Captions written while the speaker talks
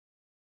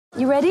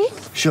You ready?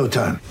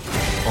 Showtime.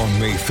 On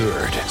May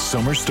 3rd,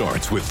 summer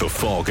starts with The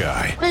Fall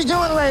Guy. Let's do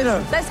it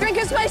later. Let's drink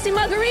a spicy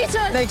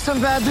margarita. Make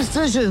some bad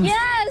decisions.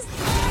 Yes!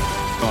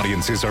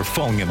 Audiences are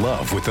falling in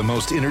love with the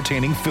most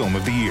entertaining film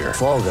of the year.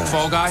 Fall Guy.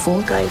 Fall Guy?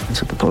 Fall Guy.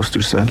 That's what the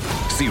poster said.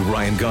 See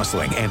Ryan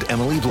Gosling and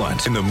Emily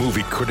Blunt in the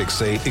movie critics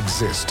say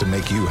exists to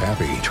make you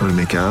happy. Trying to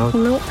make it out?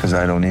 Nope. Because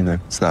I don't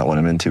either. It's not what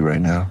I'm into right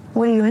now.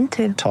 What are you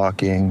into?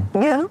 Talking.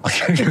 Yeah.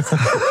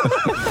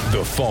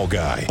 The Fall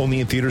Guy.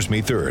 Only in theaters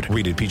May 3rd.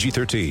 Rated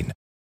PG-13.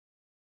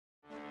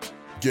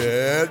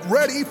 Get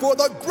ready for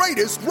the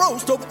greatest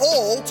roast of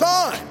all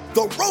time.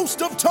 The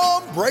Roast of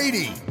Tom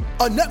Brady.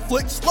 A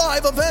Netflix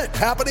live event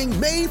happening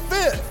May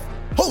 5th.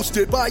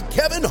 Hosted by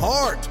Kevin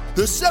Hart.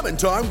 The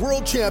 7-time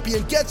world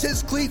champion gets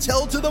his cleats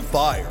held to the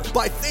fire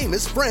by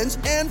famous friends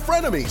and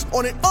frenemies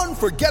on an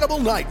unforgettable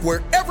night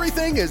where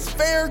everything is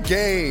fair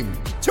game.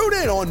 Tune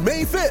in on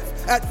May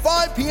 5th at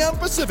 5 p.m.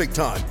 Pacific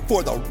time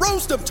for the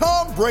Roast of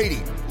Tom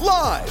Brady.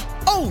 Live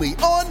only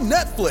on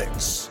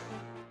Netflix.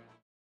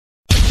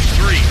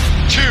 3,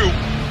 2,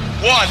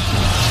 1.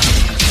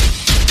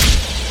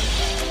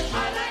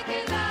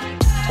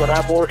 When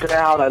I'm working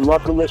out, I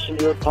love to listen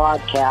to your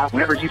podcast.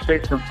 Whenever you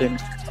say something,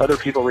 other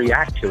people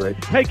react to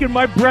it. Taking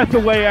my breath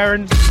away,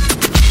 Aaron.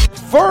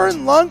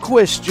 Vern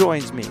Lundquist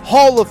joins me.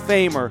 Hall of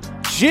Famer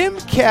Jim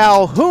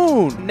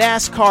Calhoun,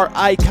 NASCAR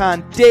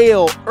icon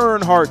Dale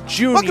Earnhardt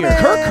Jr.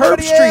 Kirk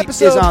Herbstreit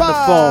is on the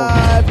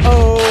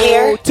phone.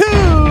 Here. 2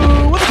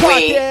 with the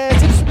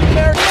podcast. It's the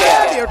American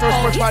the Outdoor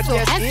Sports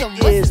Podcast.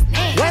 It is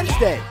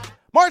Wednesday,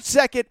 March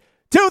 2nd,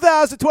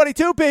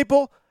 2022,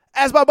 people.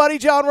 As my buddy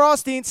John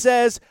Rothstein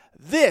says,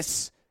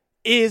 this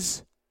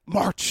is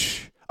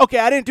March. Okay,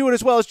 I didn't do it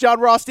as well as John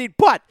Rothstein,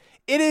 but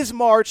it is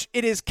March.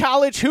 It is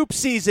college hoop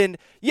season.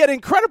 Yet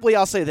incredibly,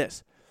 I'll say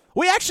this.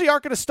 We actually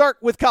aren't going to start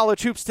with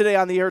college hoops today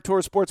on the Air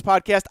Tour Sports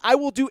Podcast. I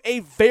will do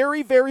a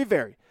very, very,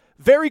 very,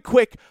 very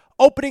quick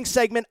opening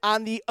segment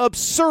on the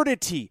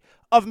absurdity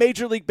of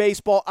Major League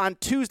Baseball. On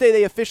Tuesday,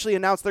 they officially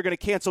announced they're going to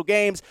cancel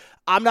games.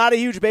 I'm not a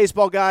huge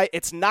baseball guy.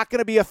 It's not going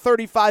to be a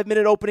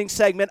 35-minute opening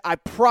segment. I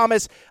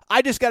promise.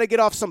 I just got to get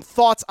off some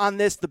thoughts on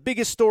this. The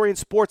biggest story in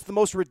sports, the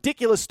most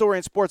ridiculous story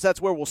in sports,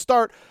 that's where we'll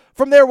start.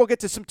 From there, we'll get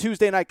to some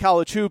Tuesday night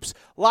college hoops.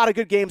 A lot of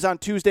good games on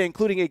Tuesday,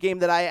 including a game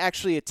that I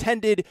actually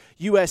attended,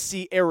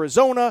 USC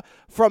Arizona.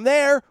 From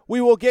there,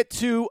 we will get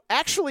to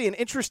actually an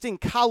interesting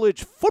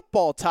college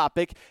football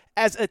topic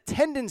as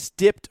attendance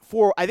dipped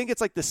for, I think it's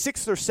like the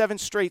 6th or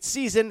 7th straight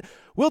season.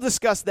 We'll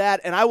discuss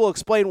that, and I will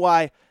explain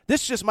why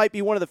this just might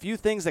be one of the few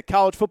things that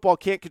college football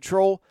can't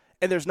control,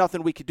 and there's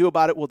nothing we can do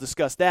about it. We'll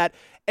discuss that.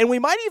 And we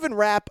might even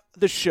wrap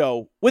the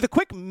show with a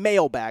quick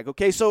mailbag,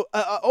 okay? So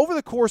over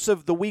the course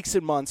of the weeks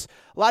and months,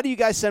 a lot of you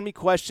guys send me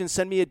questions,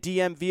 send me a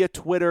DM via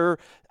Twitter,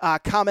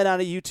 comment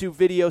on a YouTube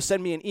video,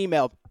 send me an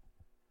email.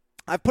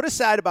 I've put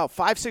aside about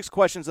 5-6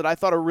 questions that I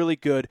thought are really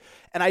good,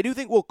 and I do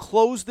think we'll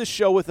close the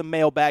show with a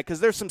mailbag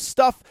because there's some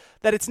stuff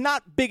that it's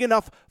not big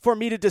enough for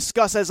me to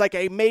discuss as like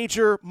a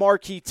major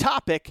marquee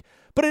topic,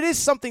 but it is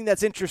something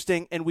that's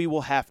interesting, and we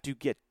will have to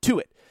get to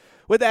it.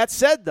 With that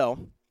said,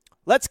 though,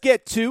 let's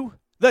get to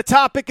the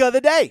topic of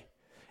the day.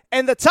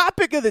 And the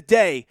topic of the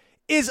day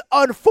is,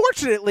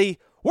 unfortunately,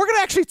 we're going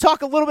to actually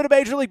talk a little bit of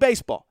Major League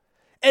Baseball.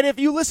 And if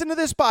you listen to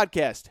this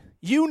podcast,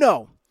 you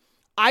know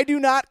I do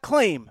not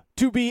claim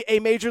to be a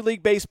Major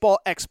League Baseball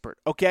expert,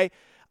 okay?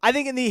 I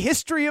think in the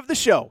history of the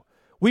show,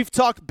 we've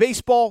talked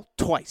baseball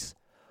twice.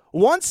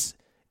 Once,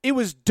 it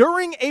was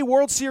during a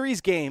World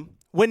Series game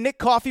when Nick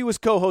Coffey was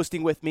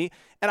co-hosting with me,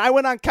 and I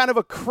went on kind of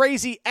a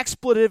crazy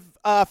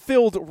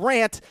expletive-filled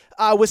rant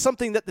with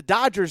something that the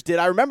Dodgers did.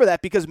 I remember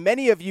that because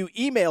many of you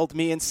emailed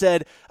me and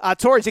said,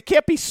 Torres, you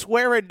can't be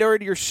swearing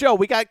during your show.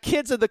 We got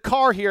kids in the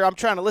car here. I'm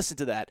trying to listen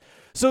to that.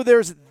 So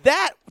there's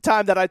that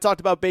time that I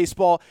talked about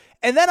baseball.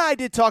 And then I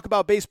did talk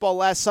about baseball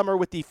last summer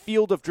with the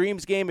Field of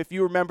Dreams game. If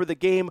you remember the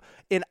game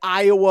in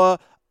Iowa,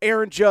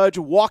 Aaron Judge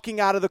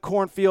walking out of the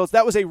cornfields.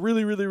 That was a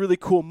really, really, really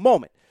cool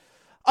moment.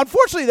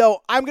 Unfortunately,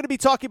 though, I'm going to be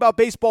talking about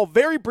baseball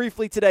very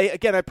briefly today.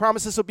 Again, I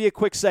promise this will be a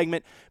quick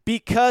segment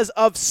because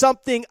of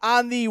something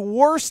on the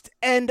worst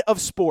end of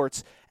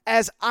sports.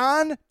 As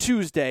on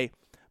Tuesday,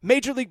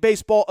 Major League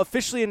Baseball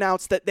officially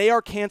announced that they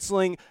are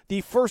canceling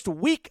the first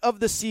week of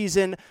the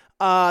season,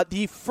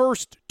 the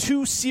first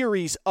 2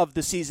 series of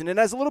the season. And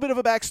as a little bit of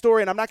a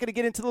backstory, and I'm not going to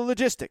get into the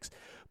logistics,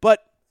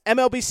 but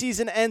MLB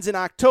season ends in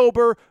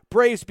October.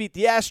 Braves beat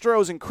the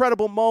Astros.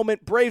 Incredible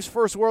moment. Braves'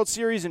 first World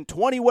Series in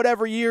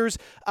 20-whatever years.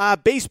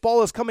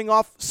 Baseball is coming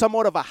off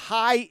somewhat of a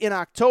high in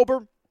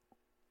October.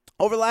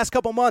 Over the last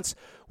couple months,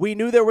 we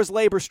knew there was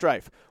labor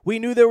strife. We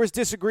knew there was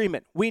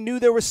disagreement. We knew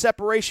there was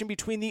separation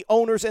between the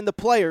owners and the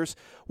players.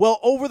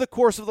 Well, over the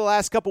course of the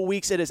last couple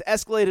weeks, it has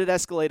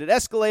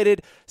escalated.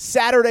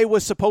 Saturday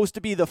was supposed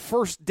to be the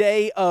first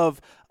day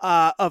of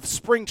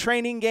spring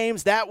training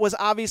games. That was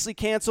obviously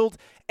canceled.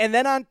 And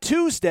then on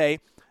Tuesday,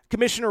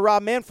 Commissioner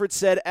Rob Manfred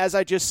said, as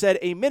I just said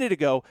a minute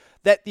ago,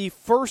 that the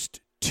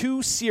first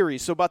 2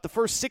 series, so about the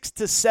first 6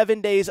 to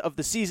 7 days of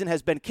the season,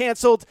 has been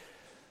canceled.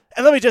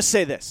 And let me just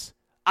say this.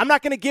 I'm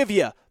not going to give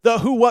you the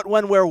who, what,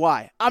 when, where,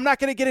 why. I'm not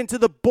going to get into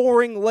the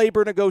boring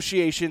labor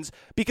negotiations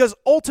because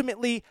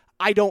ultimately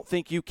I don't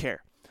think you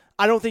care.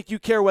 I don't think you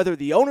care whether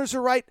the owners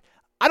are right.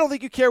 I don't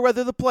think you care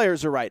whether the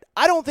players are right.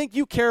 I don't think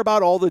you care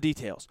about all the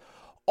details.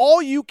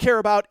 All you care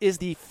about is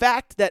the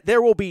fact that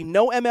there will be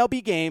no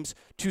MLB games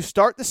to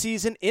start the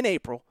season in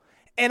April.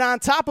 And on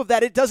top of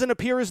that, it doesn't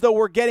appear as though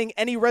we're getting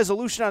any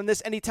resolution on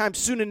this anytime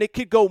soon, and it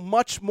could go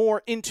much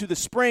more into the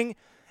spring.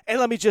 And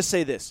let me just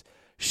say this.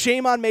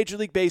 Shame on Major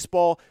League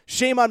Baseball.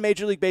 Shame on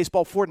Major League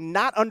Baseball for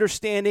not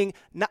understanding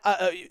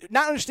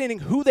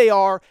who they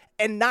are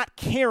and not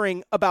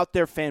caring about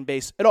their fan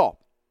base at all.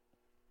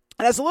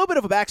 And as a little bit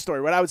of a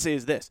backstory, what I would say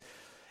is this.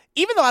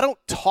 Even though I don't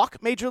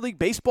talk Major League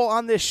Baseball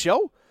on this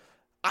show,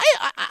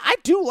 I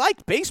do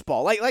like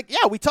baseball.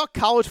 Yeah, we talk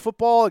college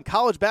football and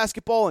college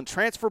basketball and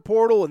transfer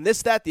portal and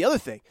this, that, the other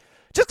thing.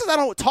 Just because I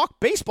don't talk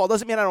baseball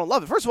doesn't mean I don't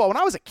love it. First of all, when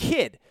I was a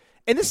kid,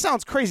 and this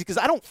sounds crazy because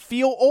I don't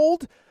feel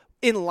old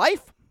in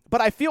life, but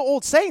I feel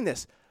old saying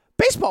this.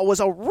 Baseball was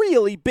a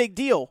really big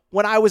deal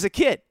when I was a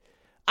kid.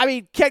 I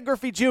mean, Ken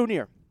Griffey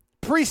Jr.,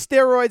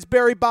 pre-steroids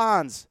Barry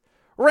Bonds,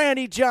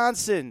 Randy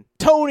Johnson,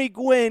 Tony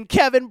Gwynn,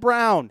 Kevin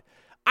Brown.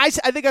 I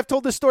think I've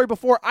told this story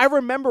before. I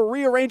remember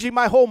rearranging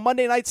my whole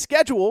Monday night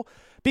schedule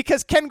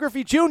because Ken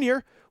Griffey Jr.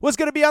 was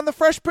going to be on The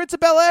Fresh Prince of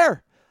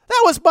Bel-Air.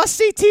 That was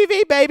must-see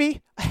TV,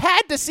 baby. I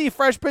had to see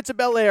Fresh Prince of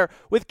Bel-Air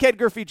with Ken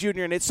Griffey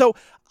Jr. in it. So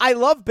I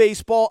love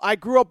baseball. I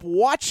grew up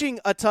watching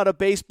a ton of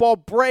baseball.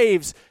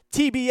 Braves,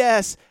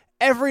 TBS,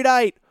 every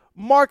night.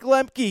 Mark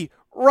Lemke,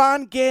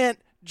 Ron Gant,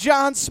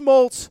 John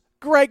Smoltz,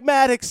 Greg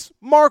Maddux,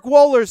 Mark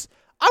Wohlers.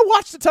 I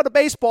watched a ton of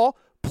baseball,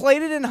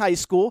 played it in high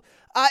school.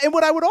 And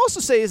what I would also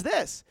say is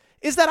this,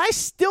 is that I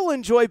still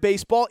enjoy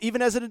baseball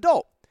even as an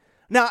adult.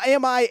 Now,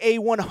 am I a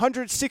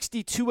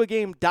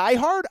 162-a-game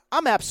diehard?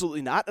 I'm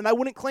absolutely not, and I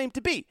wouldn't claim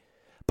to be.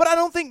 But I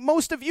don't think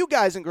most of you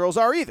guys and girls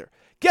are either.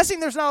 Guessing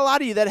there's not a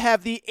lot of you that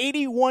have the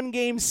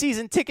 81-game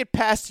season ticket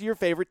pass to your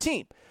favorite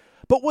team.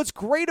 But what's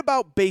great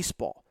about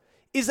baseball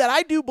is that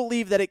I do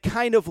believe that it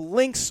kind of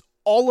links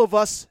all of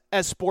us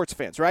as sports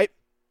fans, right?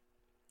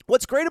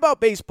 What's great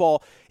about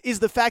baseball is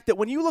the fact that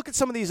when you look at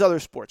some of these other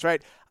sports,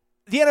 right,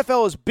 the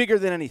NFL is bigger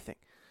than anything.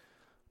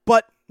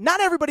 But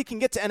not everybody can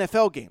get to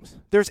NFL games.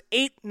 There's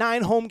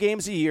 8-9 home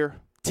games a year.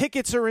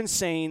 Tickets are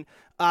insane.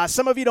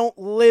 Some of you don't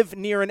live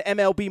near an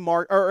MLB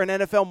or an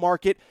NFL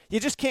market. You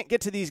just can't get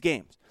to these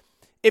games.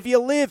 If you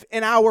live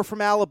an hour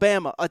from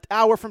Alabama, an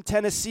hour from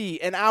Tennessee,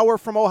 an hour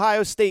from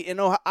Ohio State,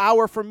 an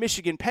hour from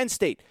Michigan, Penn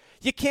State,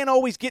 you can't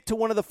always get to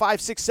one of the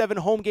 5, 6, 7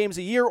 home games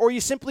a year, or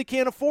you simply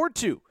can't afford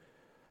to.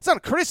 It's not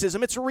a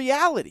criticism. It's a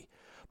reality.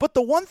 But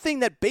the one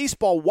thing that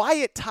baseball, why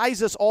it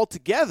ties us all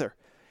together,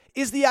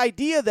 is the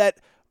idea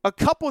that a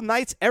couple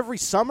nights every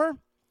summer,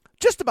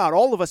 just about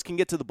all of us can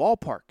get to the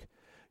ballpark.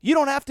 You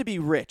don't have to be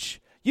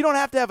rich. You don't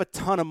have to have a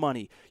ton of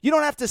money. You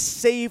don't have to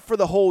save for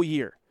the whole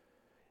year.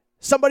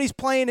 Somebody's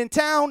playing in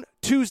town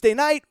Tuesday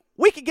night,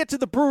 we can get to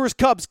the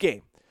Brewers-Cubs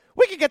game.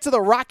 We can get to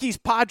the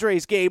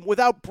Rockies-Padres game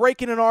without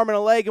breaking an arm and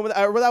a leg and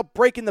without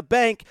breaking the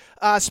bank,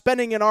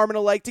 spending an arm and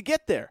a leg to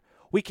get there.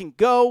 We can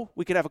go,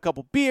 we can have a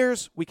couple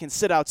beers, we can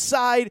sit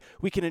outside,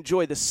 we can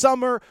enjoy the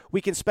summer, we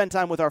can spend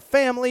time with our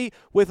family,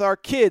 with our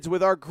kids,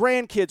 with our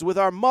grandkids, with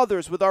our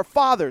mothers, with our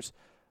fathers.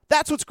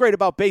 That's what's great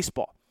about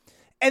baseball.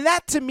 And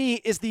that, to me,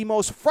 is the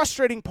most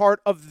frustrating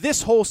part of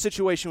this whole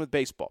situation with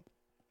baseball.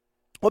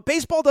 What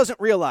baseball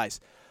doesn't realize,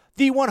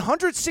 the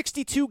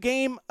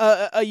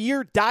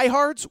 162-game-a-year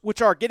diehards,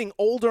 which are getting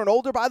older and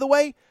older, by the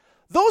way,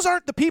 those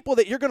aren't the people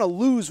that you're going to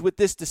lose with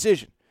this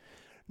decision.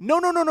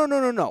 No.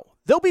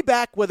 They'll be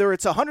back whether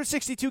it's a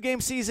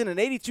 162-game season, an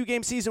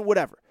 82-game season,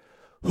 whatever.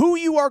 Who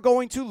you are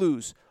going to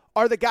lose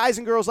are the guys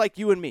and girls like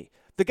you and me.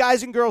 The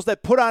guys and girls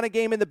that put on a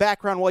game in the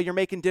background while you're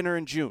making dinner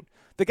in June.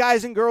 The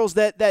guys and girls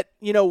that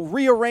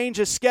rearrange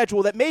a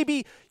schedule that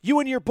maybe you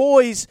and your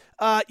boys,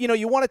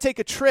 you want to take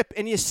a trip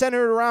and you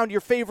center it around your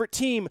favorite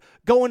team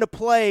going to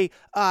play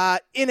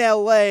in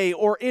L.A.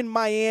 or in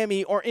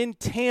Miami or in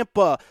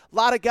Tampa. A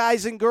lot of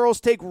guys and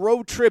girls take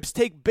road trips,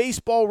 take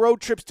baseball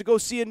road trips to go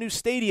see a new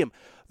stadium.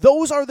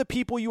 Those are the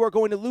people you are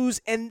going to lose,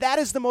 and that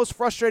is the most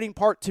frustrating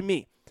part to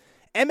me.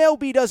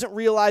 MLB doesn't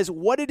realize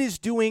what it is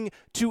doing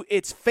to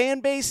its fan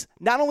base,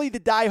 not only the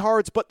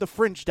diehards, but the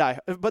fringe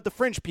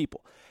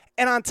people.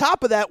 And on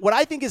top of that, what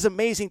I think is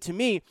amazing to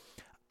me,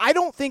 I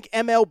don't think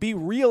MLB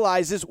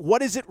realizes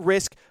what is at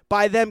risk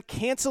by them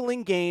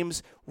canceling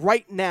games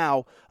right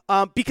now,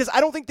 because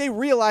I don't think they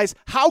realize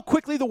how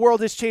quickly the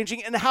world is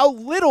changing and how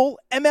little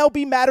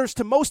MLB matters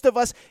to most of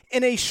us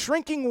in a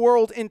shrinking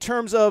world in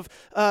terms of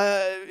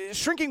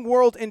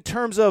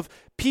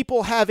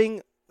people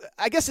having.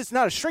 I guess it's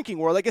not a shrinking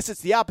world. I guess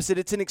it's the opposite.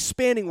 It's an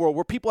expanding world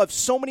where people have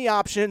so many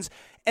options,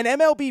 and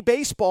MLB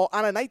baseball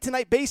on a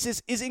night-to-night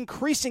basis is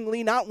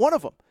increasingly not one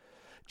of them.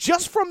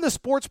 Just from the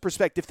sports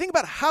perspective, think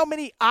about how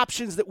many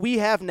options that we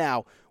have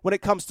now when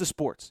it comes to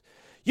sports.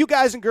 You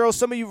guys and girls,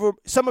 some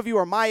of you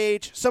are my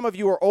age, some of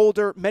you are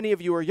older, many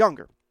of you are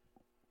younger.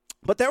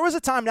 But there was a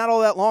time not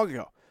all that long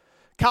ago.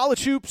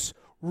 College hoops,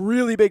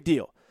 really big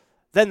deal.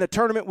 Then the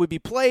tournament would be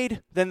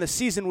played. Then the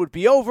season would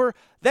be over.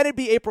 Then it'd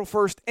be April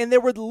 1st, and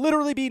there would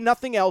literally be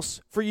nothing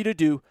else for you to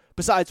do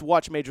besides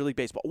watch Major League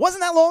Baseball. It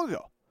wasn't that long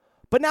ago.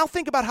 But now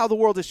think about how the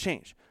world has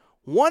changed.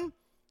 One,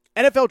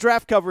 NFL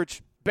draft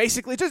coverage,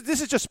 basically,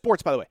 this is just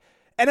sports, by the way.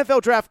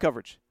 NFL draft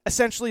coverage,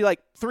 essentially like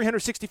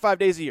 365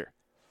 days a year.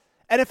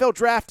 NFL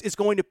draft is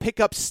going to pick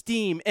up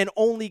steam and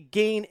only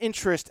gain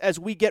interest as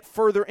we get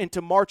further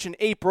into March and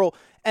April.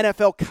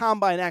 NFL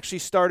Combine actually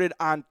started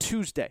on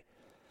Tuesday.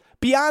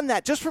 Beyond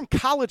that, just from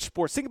college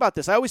sports, think about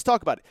this. I always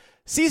talk about it.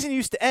 Season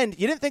used to end.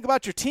 You didn't think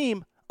about your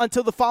team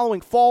until the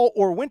following fall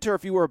or winter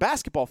if you were a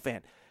basketball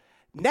fan.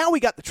 Now we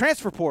got the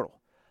transfer portal.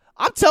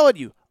 I'm telling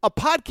you, a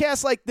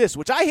podcast like this,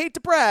 which I hate to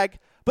brag,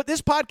 but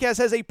this podcast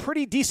has a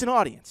pretty decent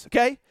audience,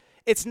 okay?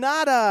 It's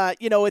not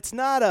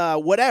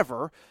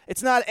whatever.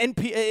 It's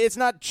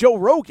not Joe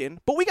Rogan,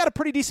 but we got a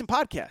pretty decent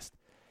podcast.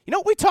 You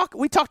know what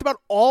we talked about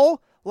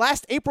all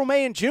last April,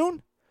 May, and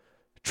June?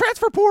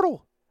 Transfer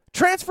portal.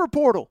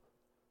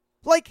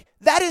 Like,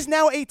 that is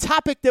now a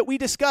topic that we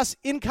discuss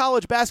in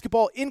college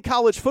basketball, in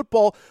college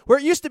football, where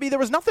it used to be there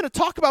was nothing to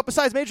talk about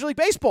besides Major League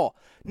Baseball.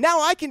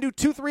 Now I can do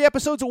 2-3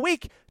 episodes a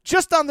week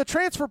just on the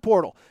transfer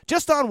portal,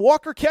 just on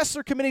Walker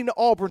Kessler committing to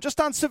Auburn,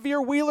 just on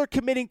Severe Wheeler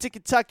committing to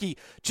Kentucky,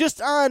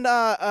 just on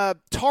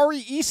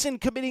Tari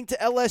Eason committing to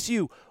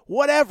LSU,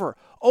 whatever.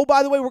 Oh,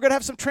 by the way, we're going to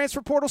have some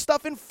transfer portal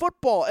stuff in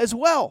football as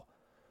well.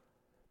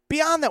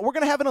 Beyond that, we're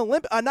going to have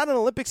not an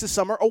Olympics this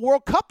summer, a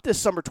World Cup this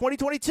summer,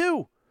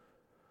 2022.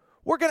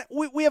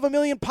 We have a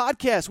million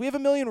podcasts. We have a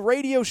million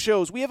radio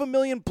shows. We have a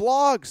million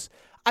blogs.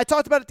 I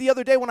talked about it the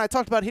other day when I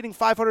talked about hitting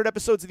 500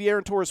 episodes of the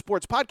Aaron Torres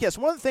Sports Podcast.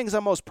 One of the things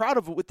I'm most proud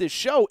of with this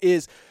show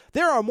is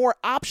there are more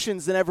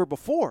options than ever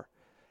before.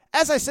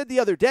 As I said the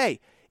other day,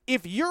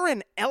 if you're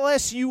an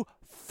LSU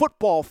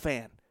football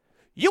fan,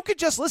 you could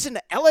just listen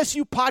to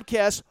LSU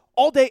podcasts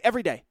all day,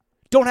 every day.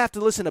 Don't have to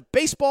listen to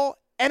baseball,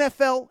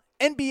 NFL,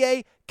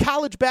 NBA,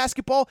 college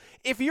basketball.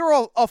 If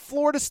you're a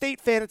Florida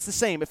State fan, it's the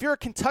same. If you're a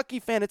Kentucky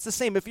fan, it's the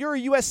same. If you're a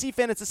USC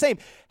fan, it's the same.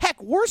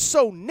 Heck, we're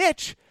so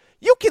niche,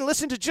 you can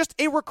listen to just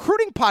a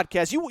recruiting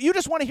podcast. You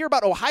just want to hear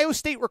about Ohio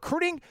State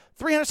recruiting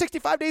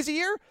 365 days a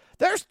year?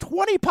 There's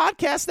 20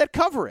 podcasts that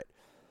cover it.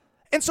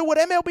 And so what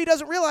MLB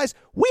doesn't realize,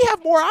 we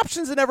have more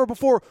options than ever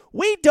before.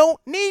 We don't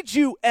need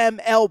you,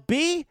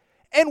 MLB,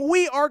 and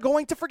we are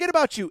going to forget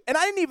about you. And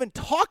I didn't even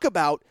talk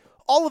about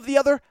all of the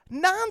other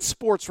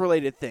non-sports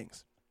related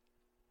things.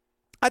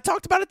 I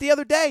talked about it the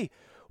other day.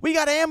 We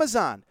got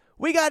Amazon.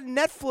 We got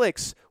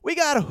Netflix. We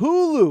got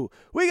Hulu.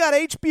 We got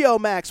HBO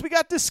Max. We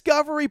got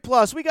Discovery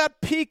Plus. We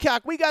got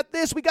Peacock. We got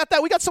this. We got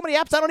that. We got so many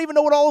apps, I don't even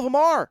know what all of them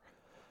are.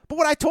 But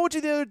what I told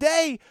you the other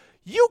day,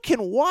 you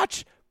can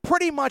watch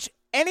pretty much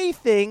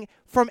anything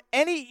from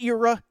any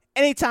era,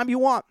 anytime you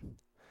want.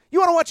 You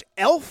want to watch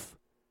Elf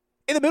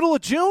in the middle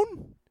of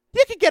June?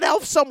 You can get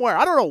Elf somewhere.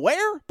 I don't know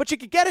where, but you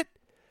can get it.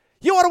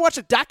 You want to watch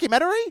a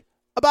documentary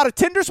about a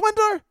Tinder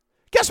swindler?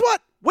 Guess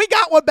what? We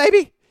got one,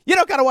 baby. You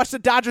don't got to watch the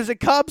Dodgers and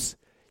Cubs.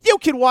 You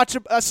can watch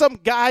some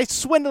guy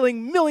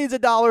swindling millions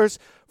of dollars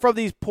from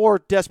these poor,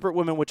 desperate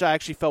women, which I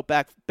actually felt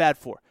bad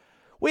for.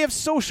 We have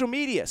social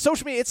media.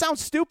 Social media, it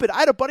sounds stupid. I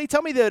had a buddy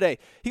tell me the other day.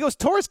 He goes,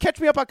 Torres,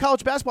 catch me up on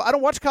college basketball. I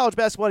don't watch college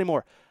basketball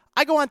anymore.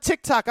 I go on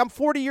TikTok. I'm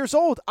 40 years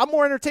old. I'm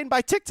more entertained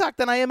by TikTok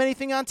than I am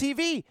anything on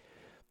TV.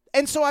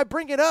 And so I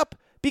bring it up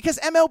because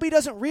MLB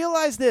doesn't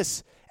realize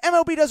this.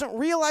 MLB doesn't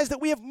realize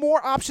that we have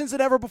more options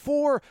than ever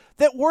before,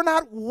 that we're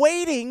not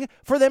waiting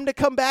for them to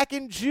come back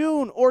in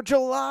June or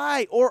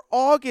July or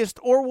August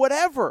or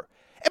whatever.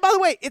 And by the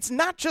way, it's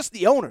not just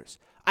the owners.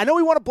 I know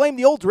we want to blame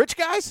the old rich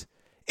guys.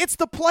 It's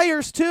the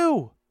players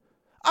too.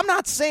 I'm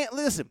not saying,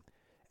 listen,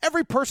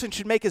 every person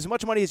should make as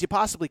much money as you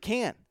possibly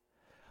can.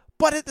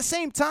 But at the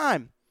same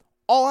time,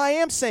 all I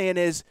am saying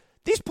is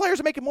these players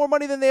are making more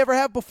money than they ever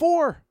have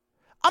before.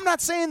 I'm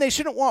not saying they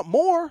shouldn't want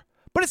more.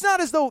 But it's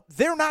not as though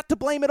they're not to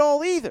blame at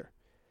all either.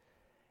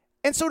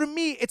 And so to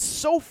me, it's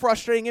so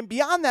frustrating. And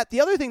beyond that,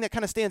 the other thing that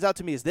kind of stands out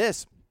to me is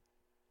this,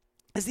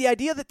 is the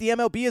idea that the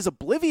MLB is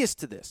oblivious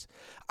to this.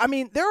 I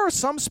mean, there are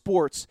some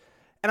sports,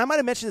 and I might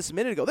have mentioned this a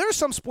minute ago, there are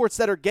some sports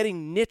that are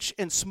getting niche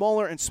and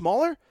smaller,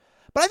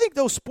 but I think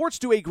those sports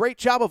do a great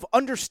job of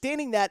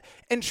understanding that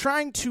and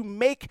trying to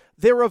make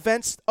their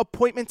events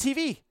appointment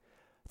TV.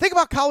 Think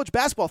about college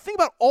basketball. Think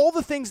about all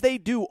the things they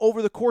do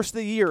over the course of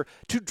the year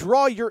to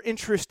draw your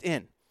interest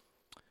in.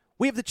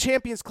 We have the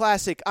Champions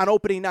Classic on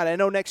opening night. I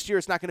know next year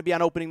it's not going to be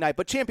on opening night,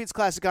 but Champions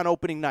Classic on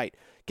opening night.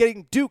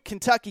 Getting Duke,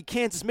 Kentucky,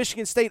 Kansas,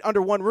 Michigan State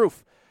under one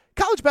roof.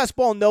 College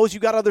basketball knows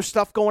you got other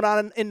stuff going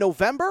on in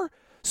November.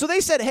 So they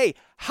said, hey,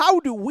 how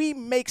do we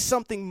make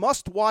something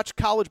must-watch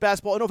college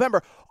basketball in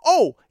November?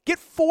 Oh, get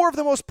 4 of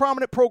the most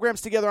prominent programs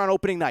together on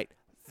opening night.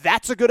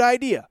 That's a good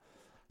idea.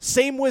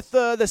 Same with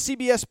the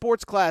CBS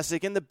Sports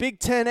Classic and the Big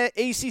Ten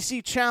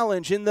ACC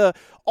Challenge and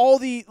all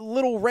the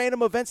little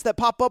random events that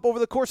pop up over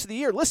the course of the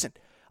year. Listen,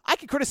 I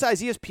can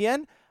criticize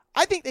ESPN.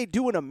 I think they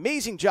do an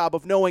amazing job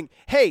of knowing,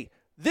 hey,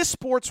 this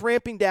sport's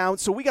ramping down,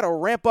 so we got to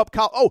ramp up.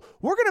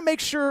 We're going to make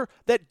sure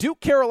that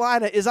Duke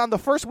Carolina is on the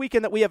first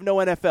weekend that we have no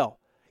NFL.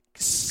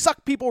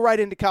 suck people right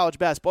into college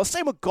basketball.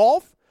 Same with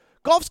golf.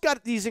 Golf's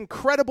got these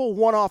incredible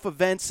one-off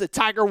events.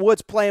 Tiger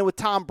Woods playing with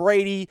Tom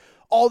Brady,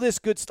 all this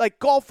good stuff. Like,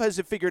 golf has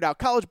it figured out.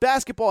 College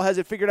basketball has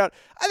it figured out.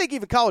 I think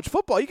even college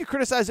football, you can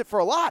criticize it for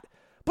a lot,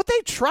 but they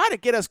try to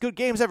get us good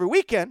games every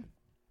weekend.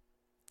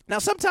 Now,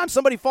 sometimes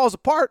somebody falls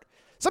apart.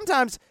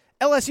 Sometimes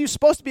LSU's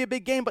supposed to be a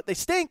big game, but they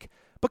stink.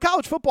 But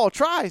college football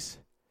tries.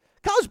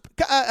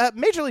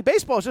 Major League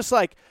Baseball is just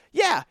like,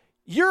 yeah,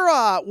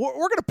 we're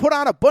going to put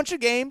on a bunch of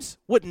games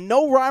with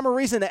no rhyme or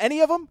reason to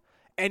any of them,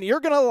 and you're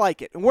going to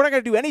like it. And we're not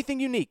going to do anything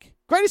unique.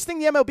 Greatest thing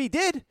the MLB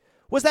did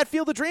was that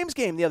Field of Dreams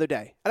game the other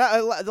day,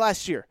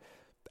 last year.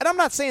 And I'm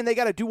not saying they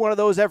got to do one of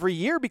those every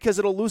year because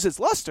it'll lose its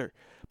luster.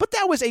 But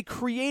that was a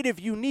creative,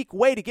 unique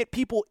way to get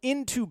people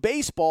into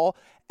baseball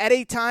at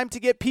a time to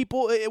get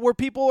people where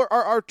people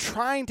are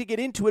trying to get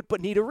into it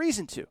but need a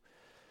reason to.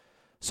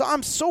 So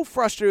I'm so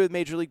frustrated with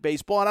Major League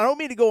Baseball, and I don't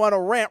mean to go on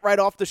a rant right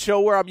off the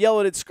show where I'm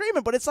yelling and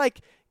screaming, but it's like,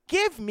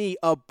 give me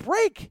a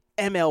break,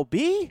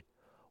 MLB.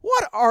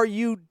 What are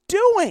you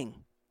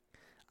doing?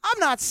 I'm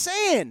not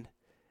saying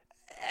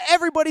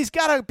everybody's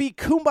got to be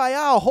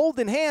kumbaya,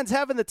 holding hands,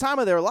 having the time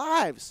of their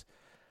lives.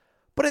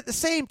 But at the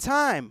same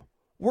time,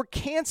 we're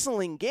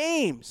canceling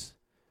games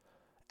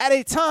at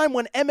a time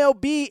when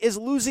MLB is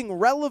losing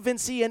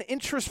relevancy and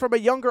interest from a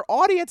younger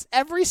audience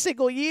every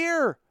single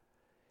year.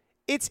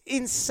 It's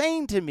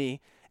insane to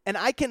me, and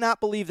I cannot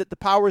believe that the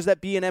powers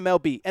that be in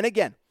MLB, and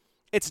again,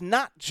 it's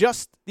not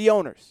just the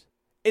owners.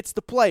 It's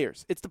the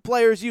players. It's the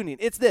players' union.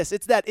 It's this.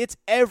 It's that. It's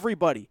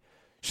everybody.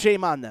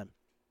 Shame on them.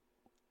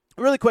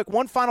 Really quick,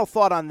 one final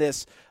thought on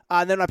this,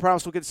 and then I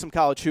promise we'll get to some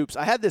college hoops.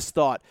 I had this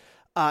thought,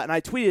 and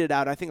I tweeted it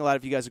out. I think a lot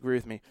of you guys agree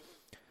with me.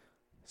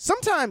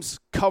 Sometimes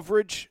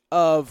coverage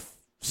of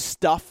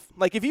stuff,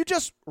 like if you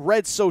just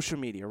read social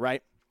media,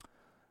 right?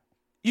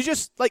 You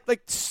just, like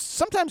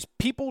sometimes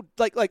people,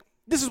 like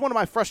this is one of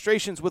my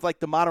frustrations with, like,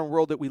 the modern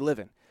world that we live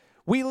in.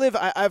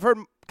 I've heard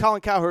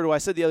Colin Cowherd, who I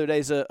said the other day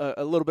is a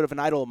little bit of an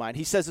idol of mine.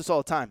 He says this all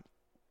the time.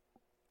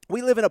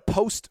 We live in a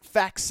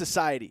post-fact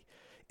society.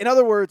 In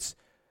other words,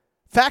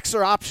 facts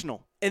are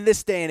optional in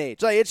this day and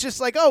age. Like, it's just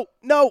like, oh,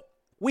 no,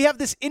 we have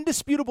this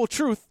indisputable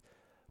truth,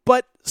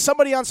 but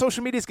somebody on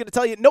social media is going to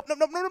tell you, nope.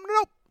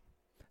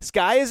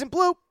 Sky isn't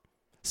blue.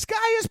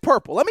 Sky is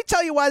purple. Let me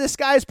tell you why the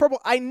sky is purple.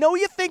 I know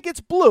you think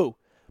it's blue,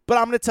 but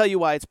I'm going to tell you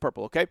why it's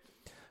purple, okay?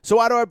 So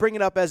why do I bring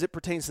it up as it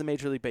pertains to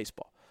Major League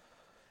Baseball?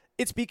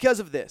 It's because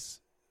of this.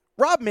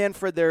 Rob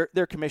Manfred,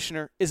 their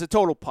commissioner, is a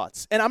total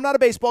putz. And I'm not a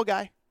baseball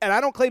guy, and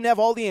I don't claim to have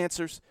all the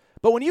answers.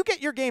 But when you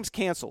get your games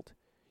canceled,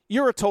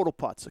 you're a total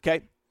putz,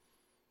 okay?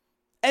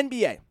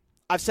 NBA,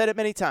 I've said it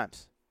many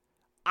times.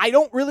 I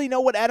don't really know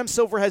what Adam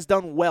Silver has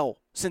done well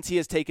since he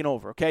has taken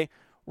over, okay?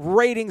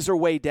 Ratings are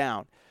way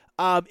down.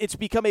 It's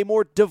become a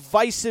more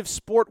divisive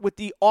sport with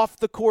the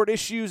off-the-court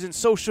issues and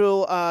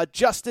social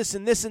justice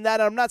and this and that.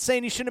 And I'm not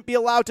saying you shouldn't be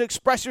allowed to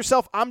express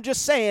yourself. I'm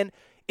just saying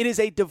it is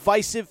a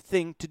divisive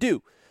thing to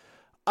do.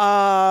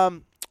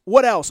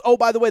 What else? Oh,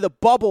 by the way, the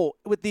bubble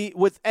with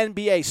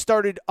NBA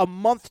started a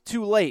month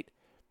too late.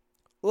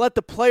 Let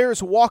the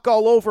players walk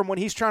all over him when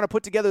he's trying to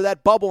put together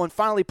that bubble, and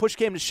finally push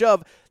came to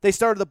shove. They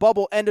started the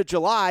bubble end of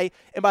July,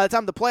 and by the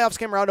time the playoffs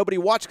came around, nobody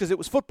watched because it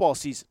was football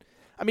season.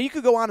 I mean, you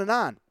could go on and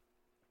on.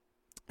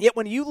 Yet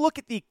when you look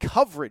at the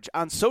coverage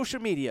on social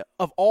media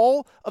of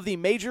all of the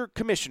major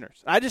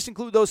commissioners, I just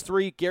include those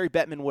three, Gary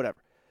Bettman,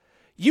 whatever,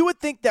 you would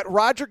think that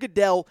Roger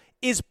Goodell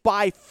is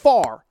by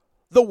far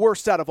the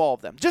worst out of all of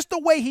them. Just the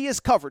way he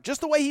is covered,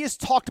 just the way he is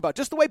talked about,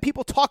 just the way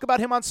people talk about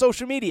him on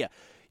social media.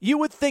 You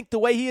would think the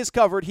way he is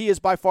covered, he is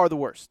by far the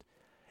worst.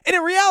 And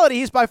in reality,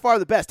 he's by far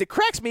the best. It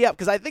cracks me up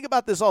because I think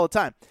about this all the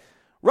time.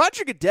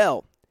 Roger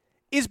Goodell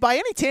is, by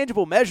any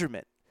tangible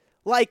measurement,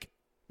 like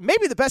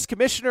maybe the best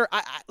commissioner.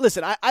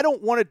 Listen, I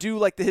don't want to do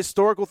like the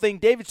historical thing.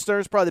 David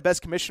Stern's probably the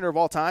best commissioner of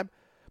all time.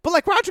 But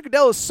like Roger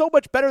Goodell is so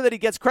much better than he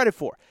gets credit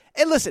for.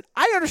 And listen,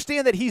 I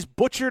understand that he's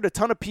butchered a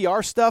ton of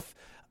PR stuff,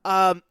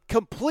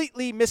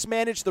 completely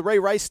mismanaged the Ray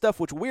Rice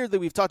stuff, which weirdly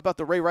we've talked about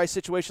the Ray Rice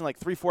situation like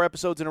 3-4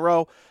 episodes in a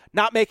row,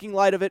 not making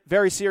light of it,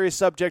 very serious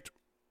subject.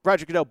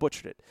 Roger Goodell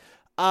butchered it.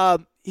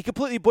 He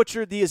completely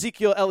butchered the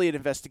Ezekiel Elliott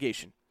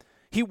investigation.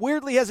 He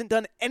weirdly hasn't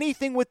done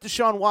anything with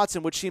Deshaun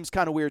Watson, which seems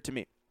kind of weird to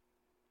me.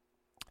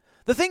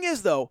 The thing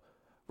is, though,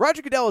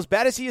 Roger Goodell, as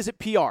bad as he is at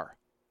PR,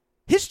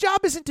 his job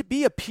isn't to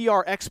be a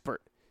PR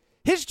expert.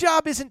 His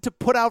job isn't to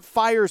put out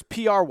fires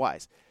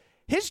PR-wise.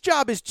 His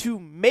job is to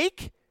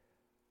make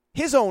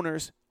his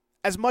owners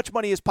as much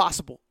money as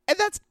possible. And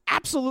that's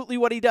absolutely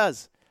what he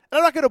does. And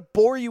I'm not going to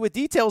bore you with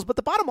details, but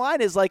the bottom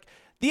line is, like,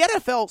 the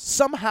NFL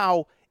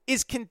somehow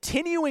is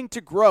continuing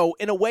to grow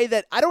in a way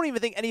that I don't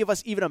even think any of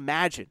us even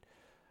imagined.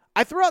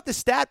 I threw out the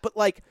stat, but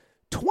like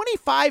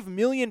 25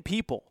 million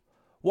people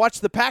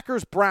watched the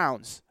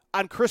Packers-Browns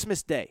on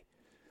Christmas Day.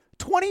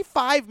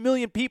 25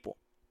 million people.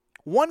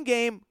 One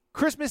game,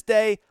 Christmas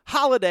Day,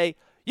 holiday.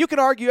 You can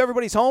argue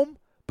everybody's home,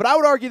 but I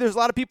would argue there's a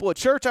lot of people at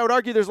church. I would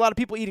argue there's a lot of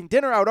people eating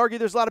dinner. I would argue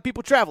there's a lot of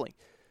people traveling.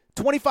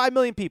 25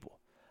 million people.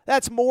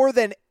 That's more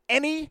than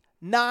any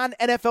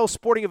non-NFL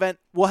sporting event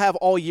will have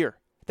all year.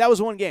 That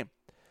was one game.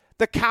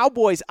 The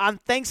Cowboys on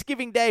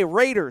Thanksgiving Day,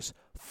 Raiders,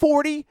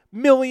 40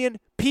 million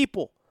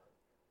people.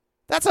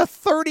 That's a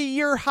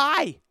 30-year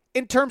high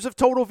in terms of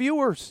total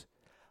viewers.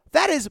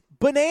 That is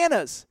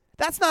bananas.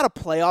 That's not a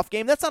playoff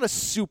game. That's not a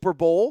Super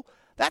Bowl.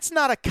 That's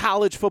not a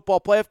college football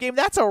playoff game.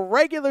 That's a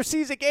regular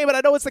season game, and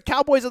I know it's the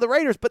Cowboys or the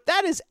Raiders, but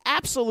that is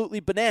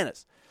absolutely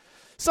bananas.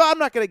 So I'm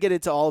not going to get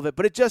into all of it,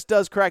 but it just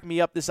does crack me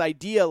up, this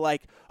idea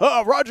like,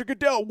 Roger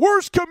Goodell,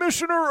 worst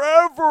commissioner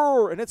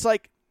ever. And it's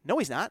like, no,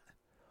 he's not.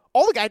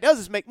 All the guy does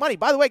is make money.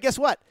 By the way, guess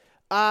what?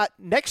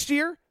 Next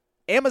year,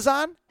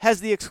 Amazon has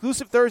the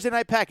exclusive Thursday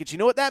night package. You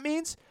know what that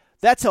means?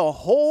 That's a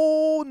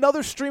whole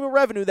nother stream of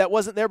revenue that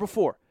wasn't there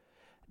before.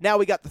 Now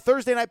we got the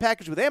Thursday night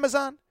package with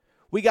Amazon.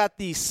 We got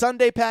the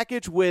Sunday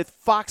package with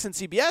Fox and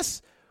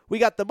CBS. We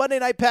got the Monday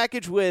night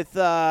package with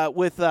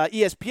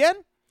ESPN.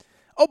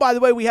 Oh, by the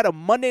way, we had a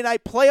Monday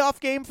night playoff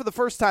game for the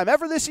first time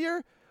ever this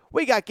year.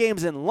 We got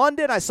games in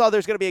London. I saw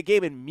there's going to be a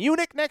game in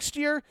Munich next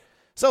year.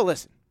 So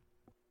listen,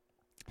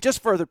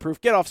 just further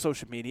proof, get off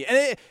social media.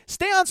 And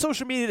stay on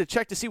social media to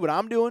check to see what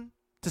I'm doing,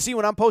 to see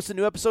when I'm posting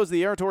new episodes of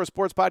the Aaron Torres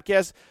Sports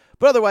Podcast.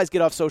 But otherwise,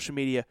 get off social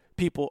media.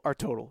 People are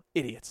total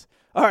idiots.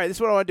 All right, this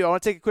is what I want to do. I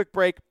want to take a quick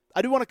break.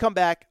 I do want to come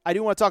back. I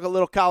do want to talk a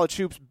little college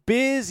hoops.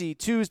 Busy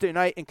Tuesday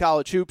night in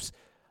college hoops.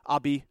 I'll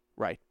be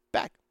right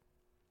back.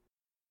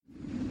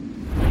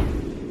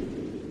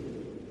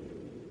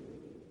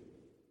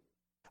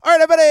 All right,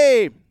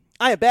 everybody.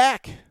 I am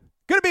back.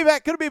 Good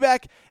to be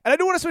back. And I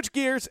do want to switch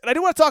gears, and I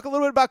do want to talk a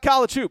little bit about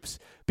college hoops,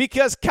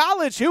 because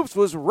college hoops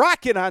was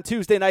rocking on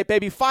Tuesday night,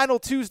 baby. Final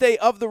Tuesday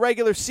of the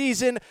regular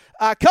season.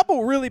 A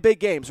couple really big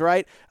games,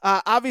 right?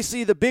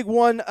 Obviously, the big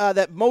one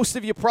that most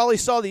of you probably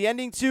saw the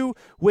ending to,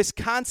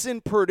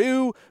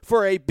 Wisconsin-Purdue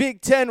for a Big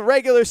Ten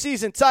regular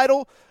season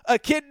title. A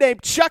kid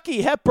named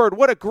Chucky Hepburn.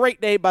 What a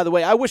great name, by the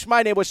way. I wish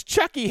my name was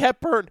Chucky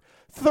Hepburn.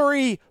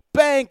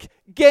 3-bank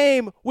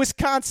game,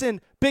 Wisconsin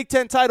Big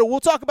Ten title.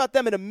 We'll talk about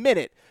them in a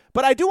minute.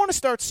 But I do want to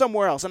start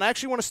somewhere else, and I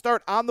actually want to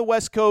start on the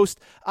West Coast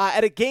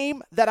at a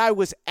game that I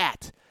was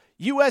at.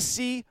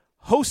 USC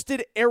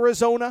hosted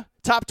Arizona,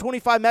 top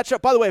 25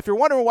 matchup. By the way, if you're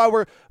wondering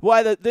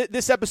why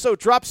this episode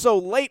dropped so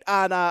late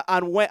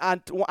on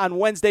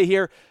Wednesday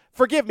here,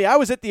 forgive me. I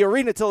was at the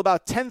arena till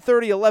about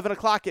 10:30, 11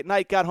 o'clock at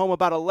night. Got home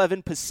about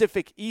 11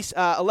 Pacific,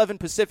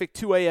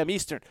 2 a.m.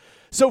 Eastern.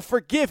 So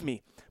forgive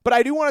me. But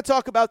I do want to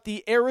talk about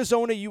the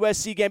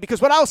Arizona-USC game,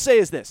 because what I'll say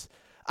is this.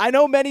 I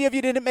know many of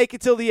you didn't make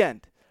it till the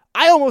end.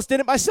 I almost did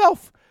it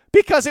myself,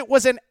 because it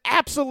was an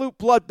absolute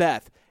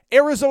bloodbath.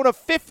 Arizona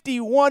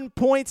 51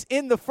 points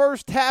in the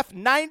first half,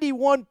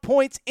 91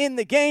 points in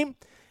the game.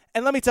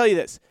 And let me tell you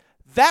this,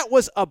 that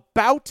was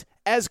about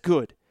as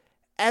good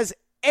as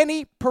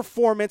any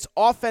performance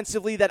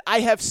offensively that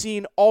I have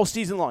seen all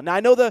season long. Now, I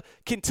know the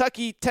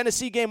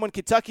Kentucky-Tennessee game when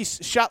Kentucky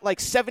shot like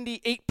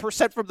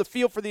 78% from the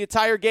field for the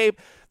entire game.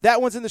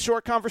 That one's in the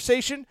short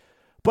conversation.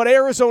 But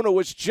Arizona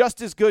was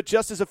just as good,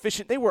 just as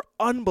efficient. They were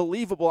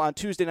unbelievable on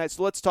Tuesday night,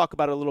 so let's talk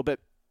about it a little bit.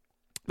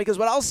 Because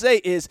what I'll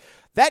say is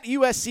that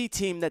USC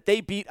team that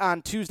they beat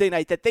on Tuesday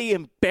night, that they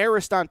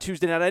embarrassed on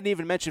Tuesday night, I didn't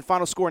even mention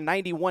final score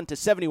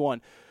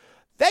 91-71,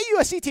 that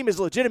USC team is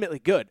legitimately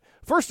good.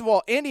 First of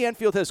all, Andy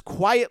Enfield has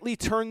quietly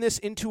turned this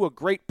into a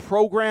great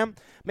program.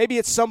 Maybe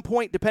at some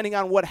point, depending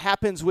on what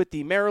happens with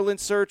the Maryland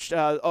search,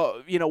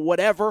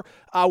 whatever,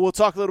 we'll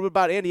talk a little bit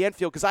about Andy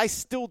Enfield, because I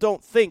still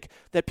don't think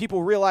that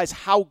people realize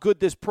how good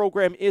this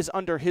program is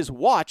under his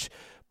watch.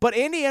 But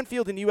Andy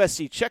Enfield and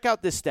USC, check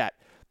out this stat.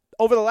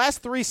 Over the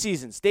last 3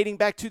 seasons, dating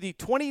back to the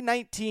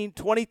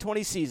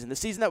 2019-2020 season, the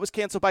season that was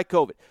canceled by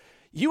COVID,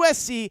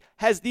 USC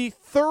has the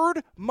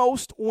 3rd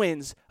most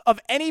wins of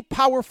any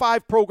Power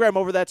 5 program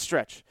over that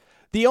stretch.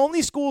 The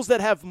only schools that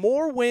have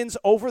more wins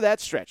over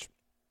that stretch,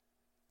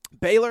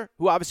 Baylor,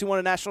 who obviously won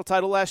a national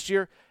title last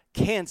year,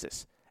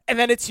 Kansas, and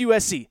then it's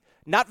USC.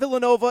 Not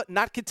Villanova,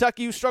 not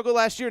Kentucky, who struggled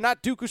last year,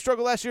 not Duke, who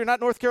struggled last year,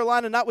 not North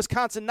Carolina, not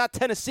Wisconsin, not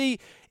Tennessee.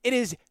 It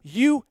is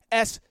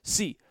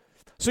USC.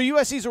 So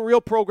USC is a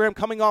real program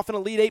coming off an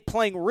Elite Eight,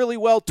 playing really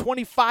well,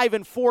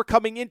 25-4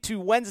 coming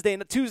into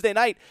Tuesday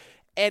night,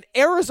 and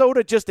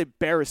Arizona just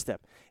embarrassed them.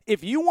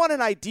 If you want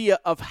an idea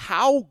of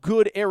how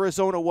good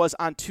Arizona was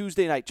on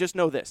Tuesday night, just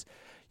know this.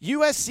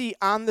 USC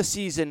on the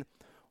season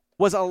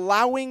was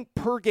allowing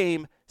per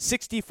game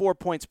 64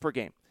 points per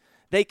game.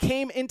 They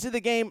came into the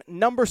game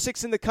number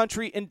 6 in the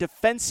country in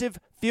defensive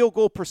field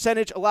goal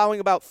percentage, allowing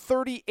about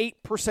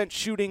 38%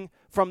 shooting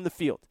from the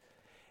field.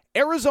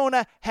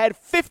 Arizona had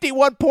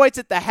 51 points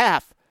at the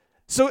half.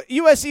 So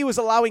USC was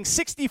allowing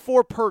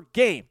 64 per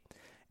game.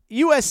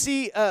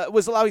 USC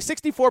was allowing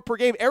 64 per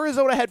game.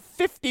 Arizona had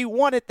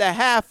 51 at the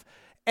half,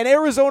 and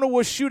Arizona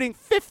was shooting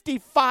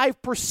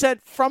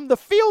 55% from the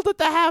field at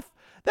the half.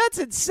 That's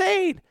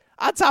insane.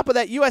 On top of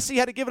that, USC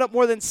had to give up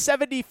more than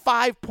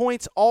 75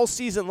 points all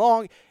season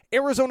long.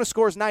 Arizona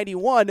scores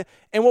 91,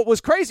 and what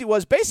was crazy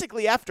was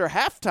basically after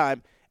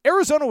halftime,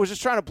 Arizona was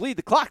just trying to bleed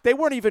the clock. They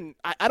weren't even,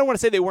 I don't want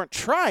to say they weren't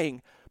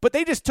trying, but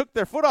they just took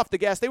their foot off the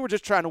gas. They were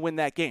just trying to win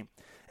that game.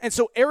 And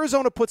so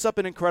Arizona puts up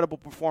an incredible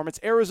performance.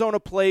 Arizona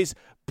plays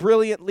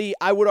brilliantly.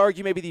 I would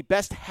argue maybe the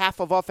best half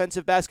of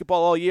offensive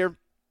basketball all year.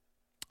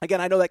 Again,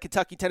 I know that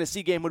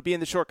Kentucky-Tennessee game would be in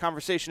the short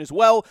conversation as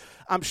well.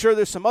 I'm sure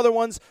there's some other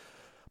ones.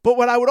 But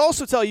what I would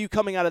also tell you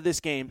coming out of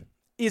this game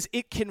is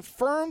it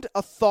confirmed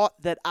a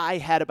thought that I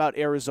had about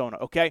Arizona,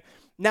 okay?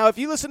 Now, if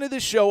you listen to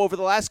this show over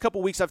the last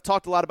couple weeks, I've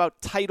talked a lot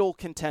about title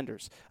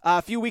contenders.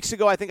 A few weeks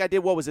ago, I think I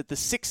did, the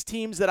 6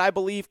 teams that I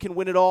believe can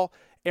win it all?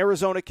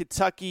 Arizona,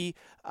 Kentucky,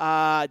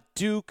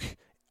 Duke,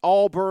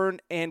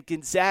 Auburn, and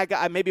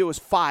Gonzaga. Maybe it was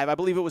 5. I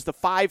believe it was the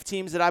 5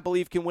 teams that I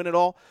believe can win it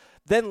all.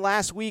 Then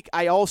last week,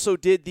 I also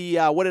did the,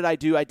 what did I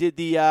do? I did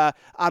the,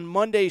 on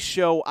Monday's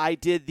show, I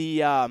did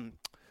the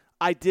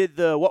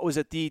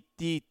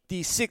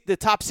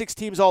top 6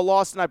 teams all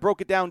lost, and I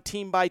broke it down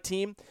team by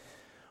team.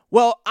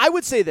 Well, I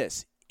would say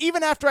this.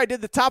 Even after I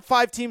did the top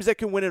 5 teams that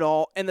can win it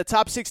all and the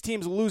top 6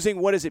 teams losing,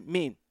 what does it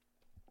mean?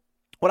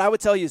 What I would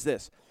tell you is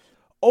this.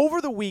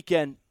 Over the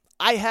weekend,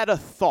 I had a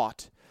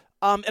thought,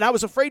 and I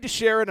was afraid to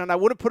share it, and I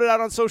wouldn't put it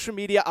out on social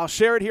media. I'll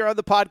share it here on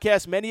the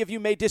podcast. Many of you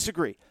may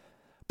disagree.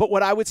 But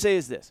what I would say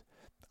is this.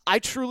 I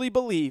truly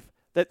believe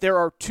that there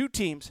are 2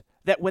 teams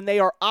that when they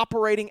are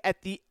operating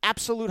at the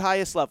absolute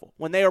highest level,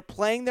 when they are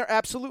playing their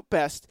absolute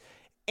best,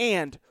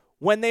 and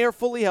when they are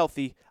fully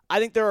healthy, I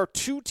think there are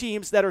 2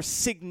 teams that are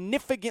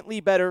significantly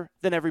better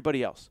than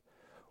everybody else.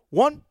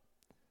 1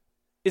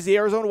 is the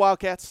Arizona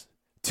Wildcats.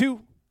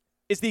 2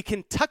 is the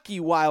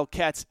Kentucky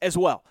Wildcats as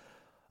well.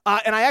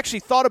 And I actually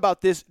thought about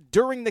this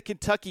during the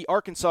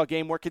Kentucky-Arkansas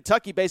game where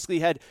Kentucky basically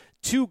had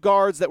 2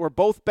 guards that were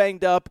both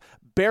banged up,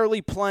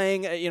 barely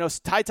playing,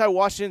 Ty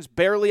Washington's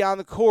barely on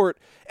the court.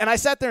 And I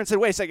sat there and said,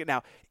 wait a second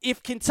now.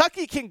 If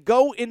Kentucky can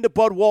go into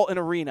Bud Walton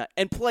Arena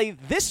and play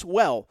this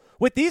well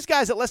with these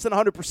guys at less than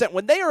 100%,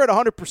 when they are at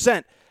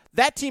 100%,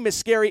 that team is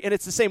scary, and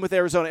it's the same with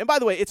Arizona. And by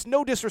the way, it's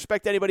no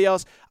disrespect to anybody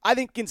else. I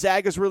think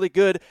Gonzaga is really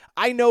good.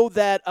 I know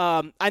that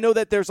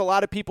there's a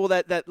lot of people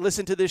that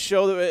listen to this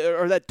show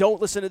or that don't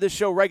listen to this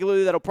show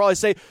regularly that'll probably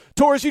say,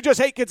 Torres, you just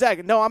hate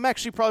Gonzaga. No, I'm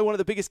actually probably one of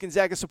the biggest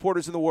Gonzaga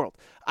supporters in the world.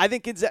 I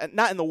think Gonzaga,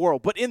 not in the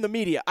world, but in the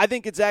media. I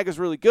think Gonzaga is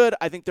really good.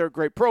 I think they're a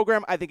great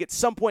program. I think at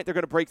some point they're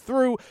going to break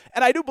through,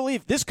 and I do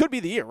believe this could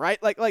be the year,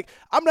 right? Like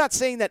I'm not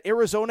saying that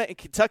Arizona and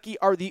Kentucky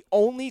are the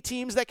only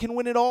teams that can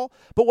win it all,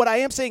 but what I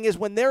am saying is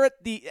when they're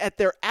at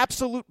their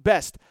absolute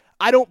best,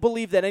 I don't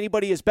believe that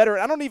anybody is better.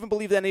 I don't even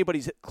believe that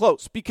anybody's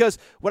close, because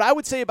what I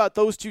would say about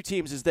those 2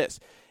 teams is this,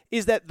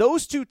 is that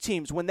those 2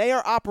 teams, when they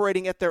are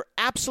operating at their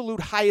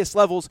absolute highest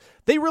levels,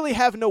 they really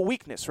have no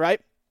weakness,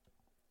 right?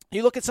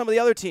 You look at some of the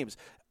other teams.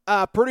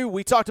 Purdue,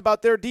 we talked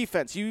about their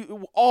defense.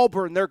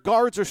 Auburn, their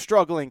guards are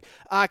struggling.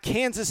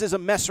 Kansas is a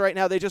mess right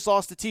now. They just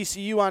lost to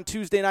TCU on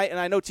Tuesday night, and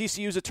I know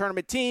TCU is a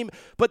tournament team,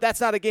 but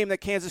that's not a game that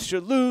Kansas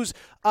should lose.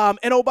 And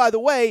oh, by the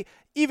way,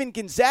 even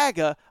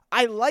Gonzaga,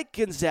 I like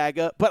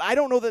Gonzaga, but I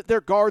don't know that their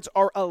guards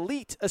are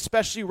elite,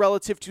 especially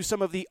relative to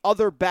some of the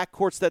other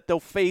backcourts that they'll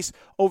face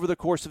over the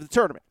course of the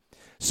tournament.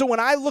 So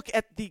when I look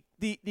at the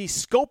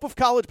scope of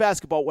college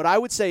basketball, what I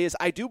would say is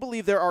I do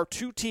believe there are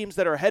 2 teams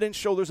that are head and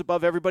shoulders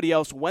above everybody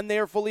else when they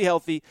are fully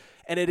healthy,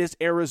 and it is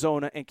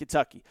Arizona and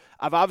Kentucky.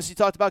 I've obviously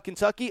talked about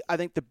Kentucky. I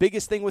think the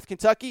biggest thing with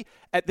Kentucky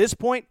at this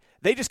point,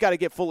 they just got to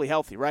get fully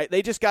healthy, right?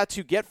 They just got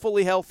to get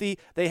fully healthy.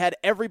 They had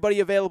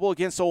everybody available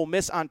against Ole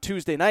Miss on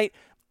Tuesday night,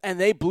 and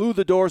they blew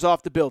the doors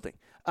off the building.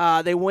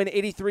 They win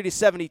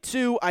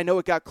 83-72. I know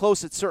it got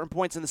close at certain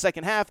points in the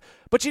second half,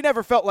 but you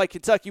never felt like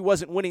Kentucky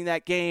wasn't winning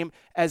that game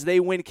as they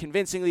win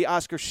convincingly.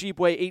 Oscar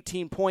Tshiebwe,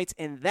 18 points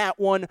in that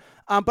one.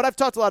 But I've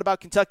talked a lot about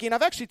Kentucky, and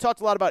I've actually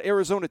talked a lot about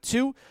Arizona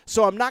too,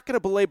 so I'm not going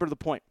to belabor the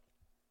point.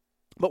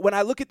 But when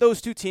I look at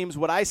those 2 teams,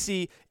 what I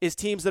see is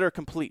teams that are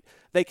complete.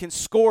 They can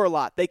score a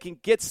lot. They can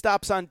get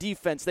stops on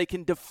defense. They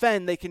can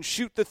defend. They can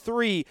shoot the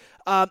 3.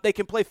 They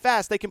can play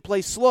fast. They can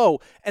play slow.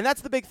 And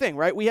that's the big thing,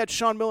 right? We had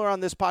Sean Miller on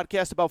this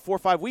podcast about 4 or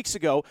 5 weeks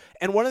ago,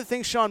 and one of the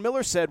things Sean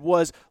Miller said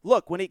was,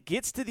 look, when it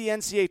gets to the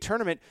NCAA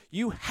tournament,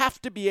 you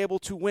have to be able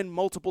to win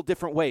multiple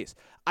different ways.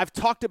 I've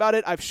talked about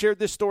it. I've shared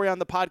this story on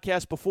the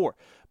podcast before.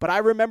 But I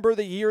remember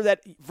the year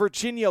that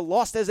Virginia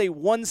lost as a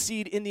 1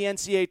 seed in the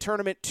NCAA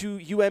tournament to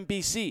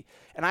UMBC.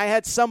 And I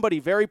had somebody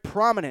very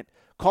prominent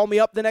call me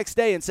up the next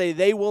day and say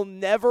they will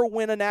never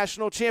win a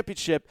national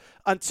championship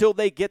until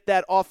they get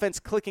that offense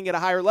clicking at a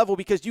higher level,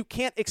 because you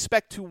can't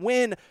expect to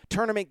win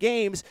tournament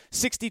games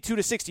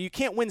 62-60. You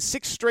can't win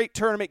 6 straight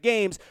tournament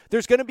games.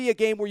 There's going to be a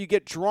game where you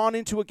get drawn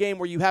into a game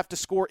where you have to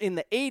score in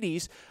the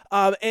 80s,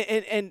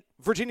 and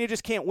Virginia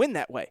just can't win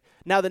that way.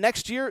 Now, the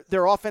next year,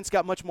 their offense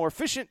got much more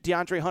efficient.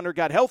 DeAndre Hunter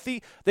got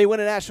healthy. They win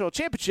a national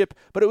championship,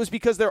 but it was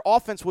because their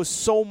offense was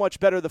so much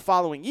better the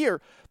following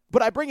year.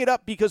 But I bring it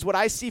up because what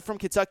I see from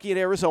Kentucky and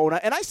Arizona,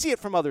 and I see it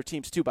from other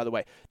teams too, by the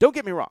way. Don't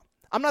get me wrong.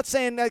 I'm not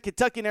saying that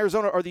Kentucky and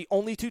Arizona are the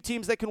only 2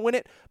 teams that can win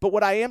it, but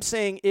what I am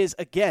saying is,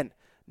 again,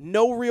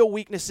 no real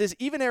weaknesses,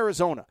 even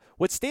Arizona.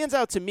 What stands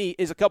out to me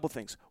is a couple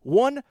things.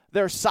 1,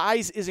 their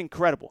size is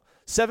incredible.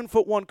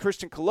 7'1"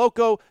 Christian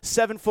Koloko,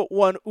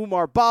 7'1"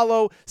 Umar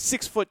Ballo,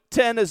 6'10"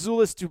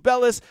 Azuolas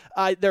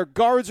Tubelis. Their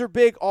guards are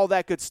big, all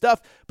that good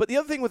stuff. But the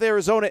other thing with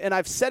Arizona, and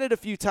I've said it a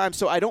few times,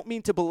 so I don't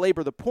mean to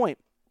belabor the point,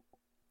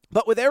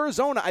 but with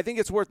Arizona, I think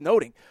it's worth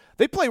noting,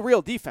 they play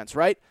real defense,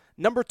 right?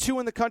 number 2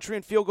 in the country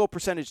in field goal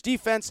percentage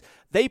defense.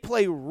 They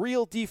play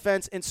real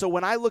defense, and so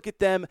when I look at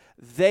them,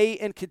 they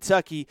and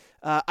Kentucky,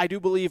 I do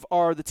believe,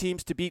 are the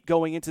teams to beat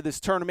going into this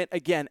tournament.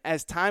 Again,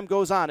 as time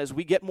goes on, as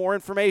we get more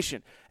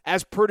information,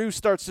 as Purdue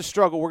starts to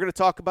struggle, we're going to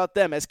talk about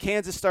them, as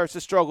Kansas starts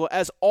to struggle,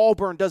 as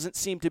Auburn doesn't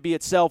seem to be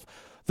itself,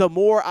 the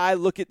more I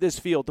look at this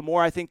field, the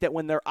more I think that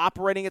when they're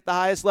operating at the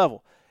highest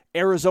level,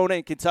 Arizona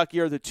and Kentucky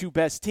are the 2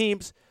 best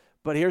teams.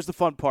 But here's the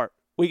fun part.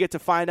 We get to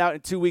find out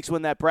in 2 weeks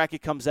when that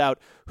bracket comes out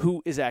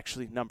who is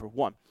actually number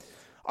 1.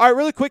 All right,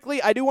 really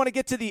quickly, I do want to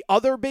get to the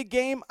other big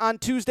game on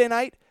Tuesday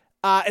night,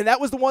 and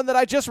that was the one that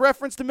I just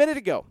referenced a minute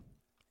ago.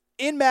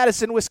 In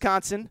Madison,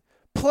 Wisconsin,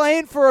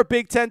 playing for a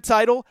Big Ten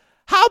title.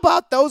 How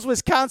about those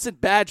Wisconsin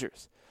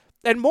Badgers?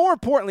 And more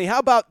importantly, how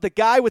about the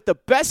guy with the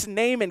best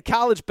name in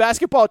college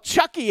basketball,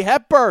 Chucky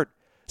Hepburn?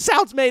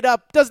 Sounds made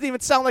up, doesn't even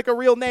sound like a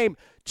real name.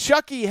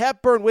 Chucky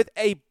Hepburn with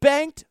a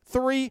banked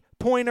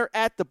three-pointer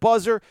at the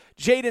buzzer.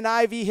 Jaden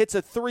Ivey hits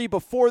a 3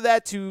 before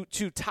that to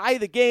tie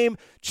the game.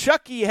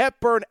 Chucky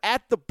Hepburn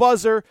at the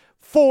buzzer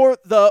for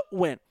the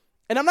win.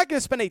 And I'm not going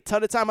to spend a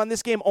ton of time on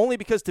this game only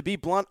because, to be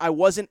blunt, I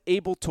wasn't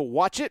able to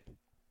watch it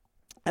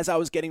as I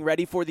was getting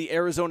ready for the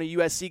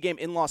Arizona-USC game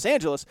in Los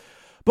Angeles.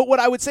 But what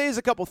I would say is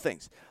a couple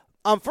things.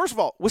 First of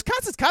all,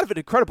 Wisconsin's kind of an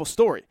incredible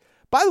story.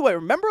 By the way,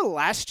 remember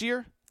last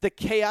year? The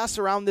chaos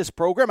around this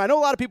program. I know a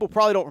lot of people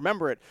probably don't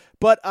remember it,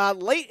 but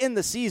late in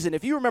the season,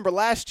 if you remember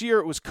last year,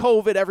 it was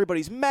COVID.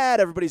 Everybody's mad.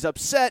 Everybody's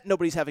upset.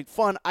 Nobody's having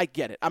fun. I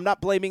get it. I'm not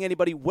blaming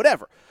anybody,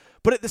 whatever.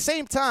 But at the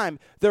same time,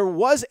 there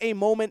was a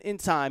moment in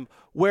time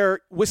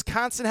where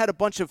Wisconsin had a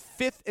bunch of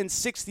 5th and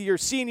 6th year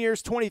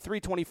seniors, 23,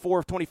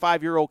 24,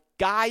 25-year-old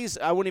guys.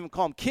 I wouldn't even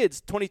call them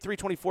kids, 23,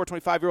 24,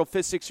 25-year-old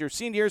 5th, 6th year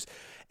seniors.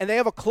 And they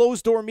have a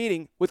closed-door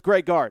meeting with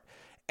Greg Gard.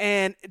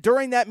 And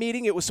during that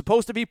meeting, it was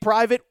supposed to be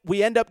private.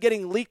 We end up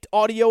getting leaked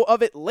audio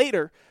of it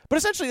later. But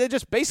essentially, they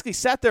just basically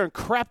sat there and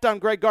crapped on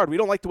Greg Gard. We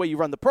don't like the way you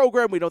run the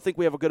program. We don't think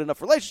we have a good enough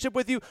relationship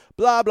with you.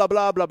 Blah, blah,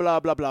 blah, blah, blah,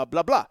 blah, blah,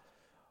 blah, blah.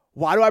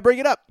 Why do I bring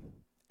it up?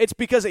 It's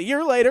because a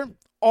year later,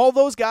 all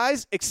those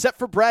guys, except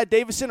for Brad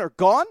Davison, are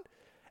gone.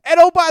 And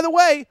oh, by the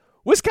way,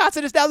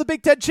 Wisconsin is now the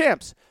Big Ten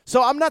champs.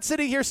 So I'm not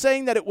sitting here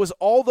saying that it was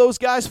all those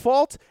guys'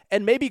 fault.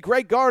 And maybe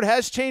Greg Gard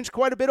has changed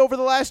quite a bit over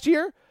the last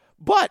year.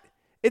 But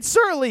it's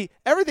certainly,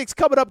 everything's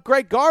coming up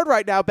Greg Gard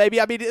right now,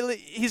 baby. I mean,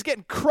 he's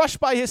getting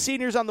crushed by his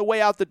seniors on the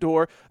way out the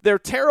door. They're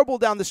terrible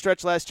down the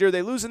stretch last year.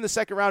 They lose in the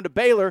second round to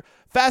Baylor.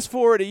 Fast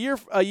forward a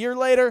year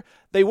later,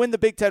 they win the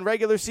Big Ten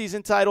regular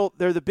season title.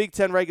 They're the Big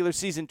Ten regular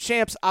season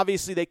champs.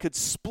 Obviously, they could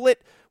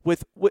split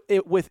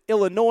with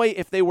Illinois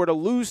if they were to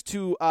lose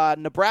to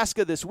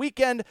Nebraska this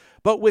weekend.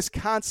 But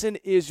Wisconsin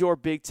is your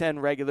Big Ten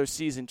regular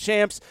season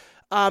champs.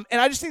 And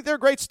I just think they're a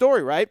great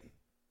story, right?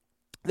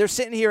 They're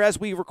sitting here as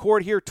we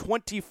record here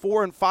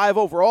 24-5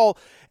 overall.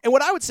 And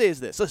what I would say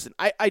is this. Listen,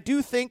 I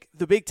do think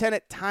the Big Ten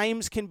at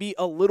times can be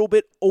a little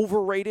bit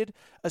overrated,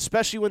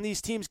 especially when these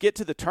teams get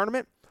to the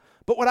tournament.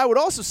 But what I would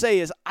also say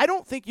is I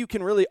don't think you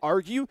can really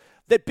argue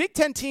that Big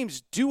Ten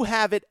teams do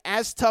have it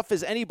as tough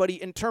as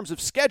anybody in terms of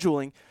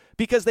scheduling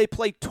because they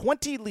play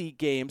 20 league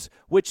games,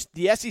 which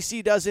the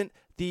SEC doesn't,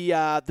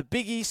 the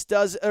Big East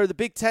does, or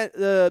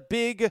the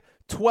Big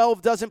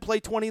 12 doesn't play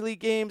 20 league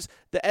games.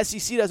 The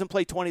SEC doesn't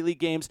play 20 league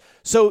games.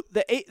 So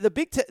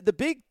the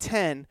Big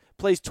Ten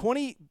plays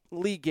 20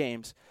 league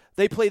games.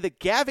 They play the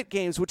Gavitt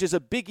games, which is a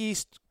Big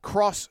East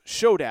cross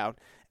showdown.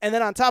 And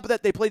then on top of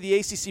that, they play the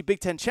ACC Big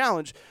Ten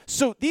Challenge.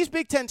 So these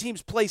Big Ten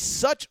teams play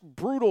such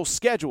brutal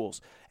schedules.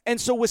 And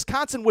so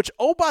Wisconsin, which,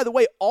 oh, by the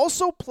way,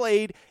 also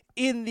played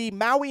in the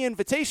Maui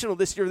Invitational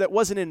this year that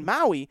wasn't in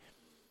Maui,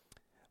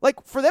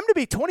 like for them to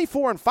be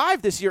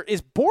 24-5 this year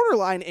is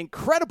borderline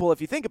incredible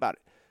if you think about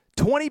it.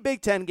 20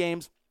 Big Ten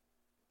games.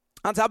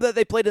 On top of that,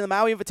 they played in the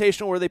Maui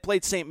Invitational where they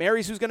played St.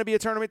 Mary's, who's going to be a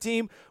tournament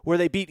team, where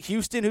they beat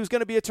Houston, who's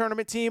going to be a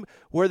tournament team,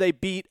 where they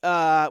beat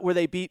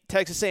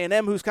Texas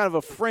A&M, who's kind of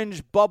a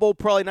fringe bubble,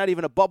 probably not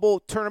even a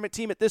bubble tournament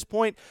team at this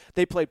point.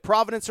 They played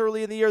Providence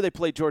early in the year. They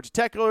played Georgia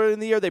Tech early in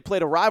the year. They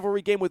played a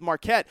rivalry game with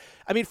Marquette.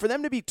 I mean, for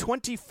them to be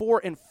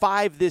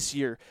 24-5 this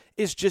year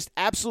is just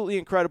absolutely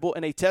incredible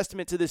and a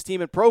testament to this team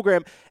and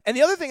program. And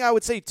the other thing I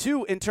would say,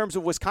 too, in terms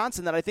of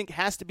Wisconsin that I think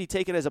has to be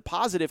taken as a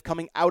positive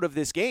coming out of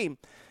this game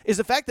is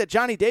the fact that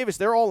Johnny Davis,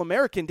 their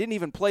All-American, didn't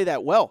even play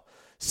that well.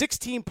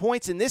 16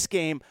 points in this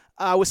game.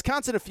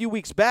 Wisconsin a few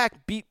weeks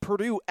back beat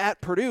Purdue at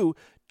Purdue.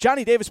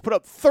 Johnny Davis put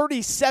up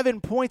 37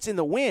 points in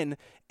the win.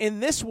 In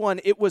this one,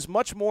 it was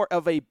much more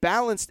of a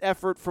balanced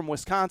effort from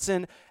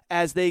Wisconsin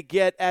as they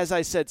get, as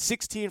I said,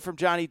 16 from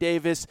Johnny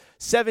Davis,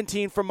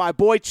 17 from my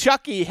boy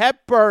Chucky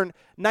Hepburn,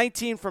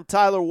 19 from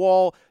Tyler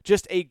Wall.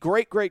 Just a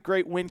great, great,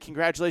 great win.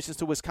 Congratulations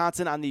to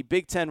Wisconsin on the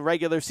Big Ten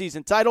regular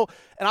season title.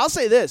 And I'll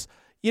say this,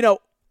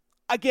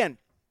 again,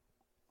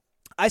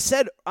 I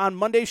said on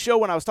Monday's show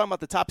when I was talking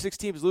about the top 6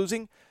 teams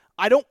losing,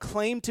 I don't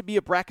claim to be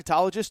a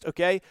bracketologist,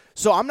 okay?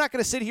 So I'm not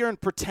going to sit here and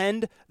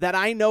pretend that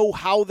I know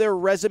how their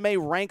resume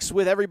ranks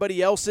with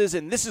everybody else's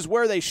and this is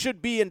where they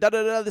should be and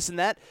da-da-da, this and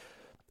that.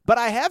 But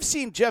I have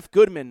seen Jeff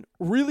Goodman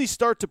really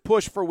start to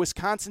push for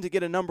Wisconsin to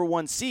get a number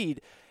 1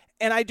 seed.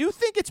 And I do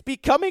think it's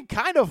becoming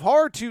kind of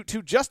hard to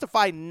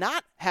justify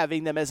not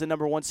having them as a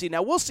number one seed.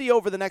 Now, we'll see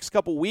over the next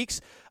couple weeks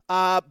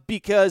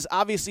because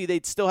obviously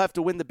they'd still have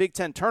to win the Big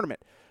Ten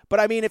tournament. But,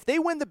 I mean, if they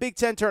win the Big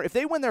Ten tournament, if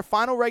they win their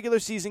final regular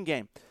season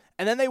game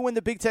and then they win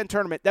the Big Ten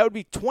tournament, that would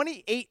be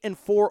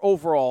 28-4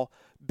 overall,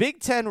 Big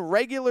Ten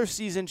regular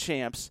season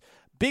champs,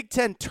 Big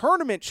Ten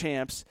tournament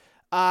champs.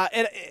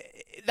 And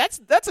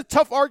that's a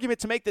tough argument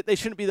to make that they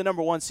shouldn't be the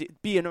number one seed,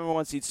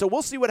 So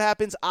we'll see what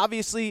happens.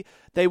 Obviously,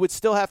 they would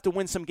still have to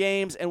win some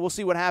games, and we'll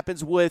see what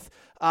happens with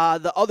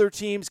the other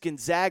teams.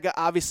 Gonzaga,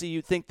 obviously,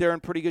 you'd think they're in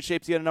pretty good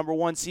shape to get a number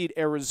one seed.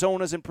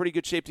 Arizona's in pretty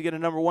good shape to get a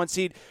number one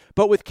seed.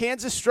 But with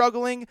Kansas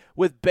struggling,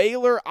 with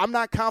Baylor, I'm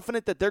not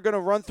confident that they're going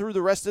to run through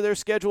the rest of their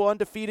schedule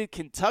undefeated.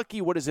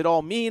 Kentucky, what does it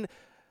all mean?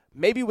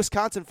 Maybe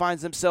Wisconsin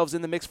finds themselves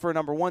in the mix for a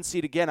number one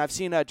seed again. I've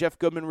seen Jeff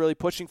Goodman really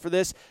pushing for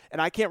this,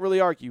 and I can't really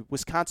argue.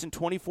 Wisconsin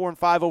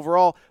 24-5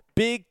 overall,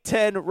 Big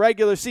Ten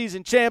regular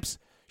season champs.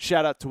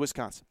 Shout out to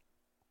Wisconsin.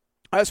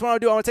 That's what I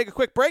want to do. I want to take a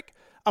quick break.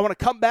 I want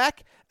to come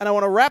back, and I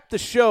want to wrap the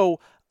show.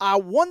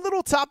 One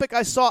little topic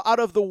I saw out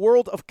of the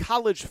world of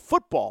college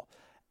football,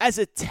 as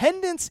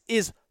attendance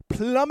is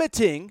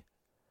plummeting,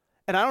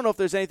 and I don't know if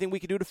there's anything we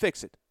can do to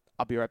fix it.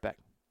 I'll be right back.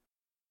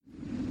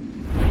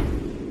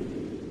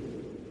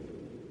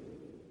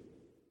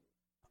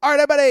 All right,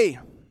 everybody,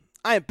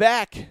 I am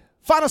back.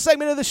 Final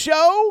segment of the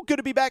show. Good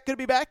to be back,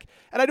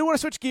 And I do want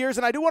to switch gears,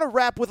 and I do want to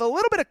wrap with a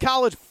little bit of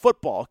college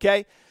football,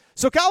 okay?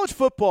 So college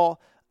football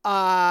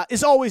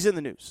is always in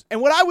the news. And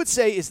what I would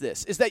say is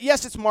this, is that,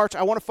 yes, it's March.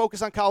 I want to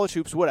focus on college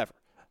hoops, whatever.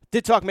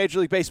 Did talk Major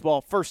League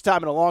Baseball, first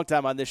time in a long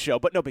time on this show,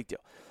 but no big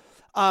deal.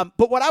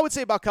 But what I would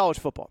say about college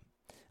football,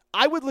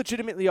 I would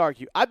legitimately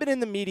argue, I've been in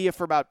the media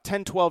for about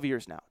 10, 12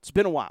 years now. It's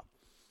been a while.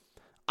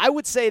 I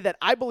would say that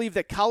I believe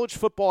that college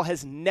football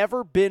has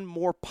never been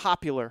more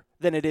popular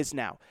than it is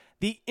now.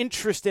 The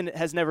interest in it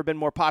has never been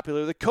more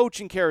popular. The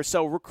coaching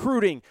carousel,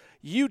 recruiting,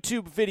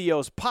 YouTube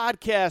videos,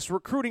 podcasts,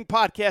 recruiting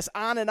podcasts,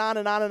 on and on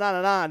and on and on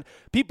and on.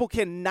 People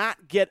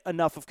cannot get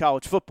enough of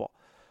college football.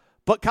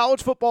 But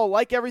college football,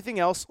 like everything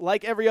else,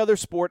 like every other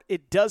sport,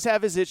 it does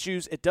have its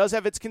issues. It does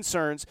have its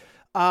concerns.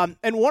 And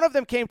one of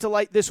them came to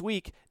light this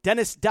week.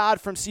 Dennis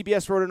Dodd from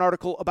CBS wrote an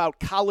article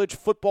about college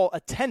football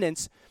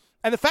attendance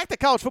and the fact that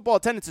college football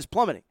attendance is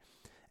plummeting.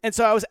 And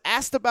so I was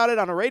asked about it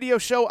on a radio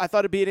show. I thought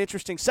it'd be an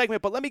interesting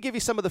segment, but let me give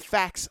you some of the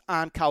facts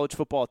on college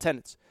football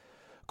attendance.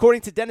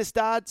 According to Dennis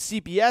Dodd,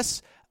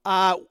 CBS,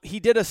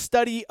 he did a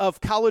study of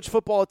college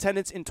football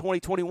attendance in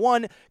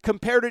 2021,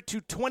 compared it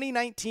to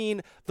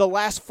 2019, the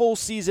last full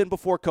season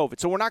before COVID.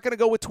 So we're not going to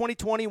go with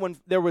 2020 when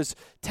there was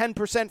 10%,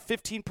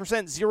 15%,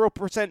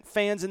 0%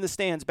 fans in the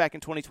stands back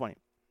in 2020.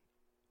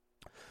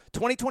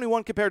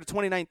 2021 compared to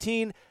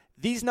 2019,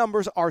 these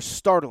numbers are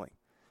startling.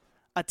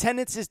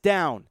 Attendance is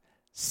down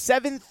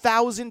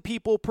 7,000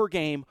 people per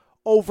game,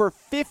 over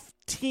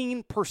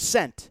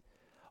 15%.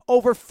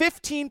 Over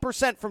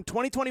 15% from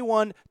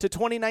 2021 to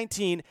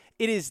 2019.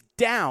 It is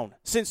down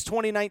since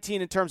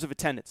 2019 in terms of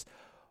attendance.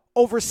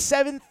 Over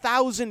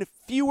 7,000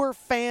 fewer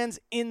fans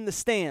in the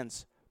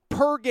stands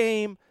per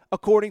game,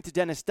 according to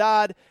Dennis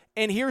Dodd.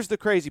 And here's the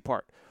crazy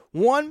part.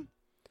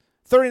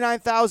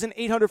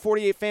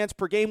 39,848 fans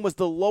per game was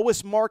the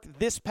lowest mark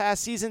this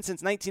past season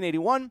since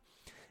 1981.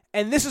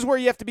 And this is where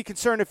you have to be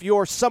concerned if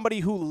you're somebody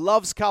who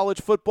loves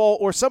college football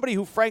or somebody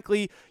who,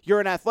 frankly,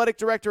 you're an athletic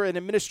director, an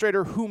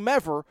administrator,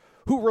 whomever,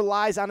 who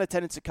relies on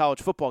attendance at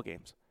college football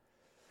games.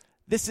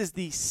 This is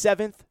the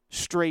 7th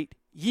straight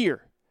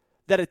year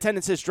that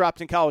attendance has dropped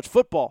in college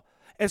football.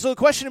 And so the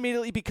question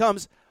immediately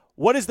becomes,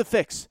 what is the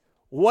fix?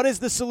 What is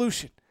the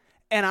solution?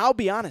 And I'll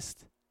be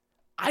honest,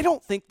 I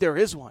don't think there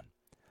is one.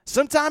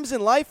 Sometimes in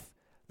life,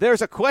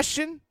 there's a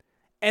question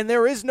and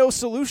there is no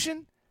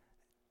solution.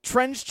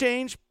 Trends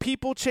change,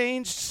 people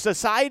change,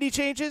 society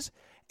changes,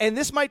 and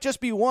this might just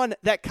be one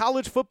that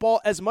college football,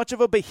 as much of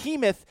a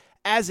behemoth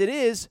as it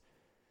is,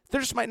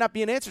 there just might not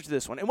be an answer to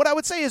this one. And what I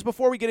would say is,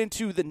 before we get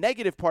into the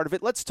negative part of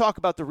it, let's talk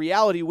about the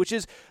reality, which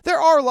is there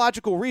are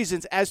logical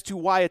reasons as to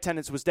why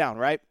attendance was down,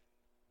 right?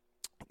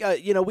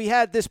 We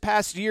had this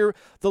past year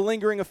the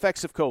lingering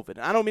effects of COVID.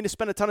 I don't mean to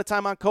spend a ton of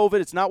time on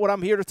COVID. It's not what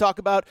I'm here to talk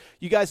about.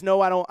 You guys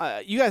know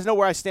you guys know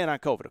where I stand on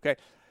COVID, okay?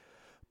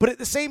 But at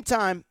the same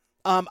time,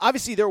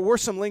 obviously, there were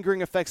some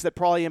lingering effects that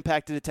probably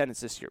impacted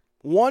attendance this year.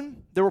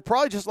 One, there were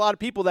probably just a lot of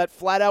people that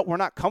flat out were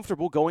not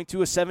comfortable going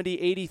to a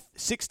 70, 80,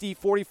 60,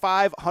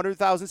 45,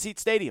 100,000 seat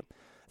stadium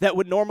that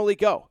would normally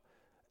go.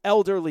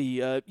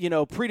 Elderly,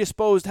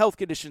 predisposed health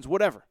conditions,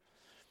 whatever.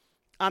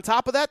 On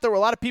top of that, there were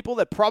a lot of people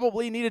that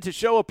probably needed to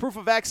show a proof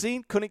of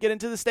vaccine, couldn't get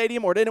into the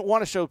stadium, or didn't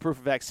want to show proof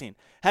of vaccine.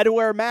 Had to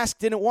wear a mask,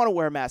 didn't want to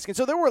wear a mask. And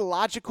so there were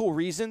logical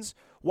reasons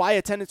why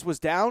attendance was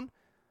down.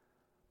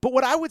 But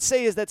what I would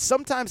say is that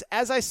sometimes,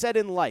 as I said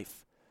in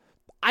life,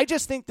 I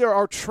just think there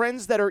are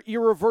trends that are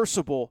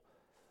irreversible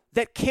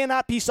that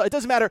cannot be so. It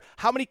doesn't matter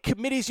how many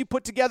committees you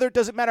put together. It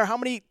doesn't matter how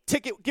many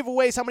ticket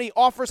giveaways, how many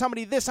offers, how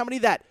many this, how many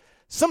that.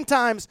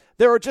 Sometimes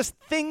there are just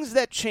things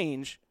that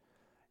change,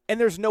 and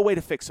there's no way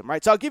to fix them,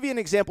 right? So I'll give you an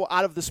example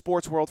out of the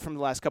sports world from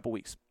the last couple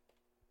weeks.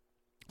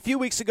 A few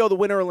weeks ago, the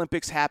Winter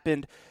Olympics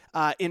happened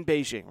in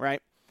Beijing,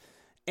 right?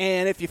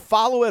 And if you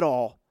follow it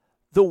all,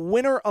 the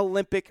Winter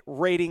Olympic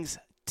ratings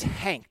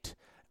tanked.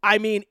 I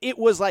mean, it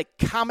was like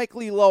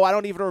comically low. I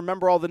don't even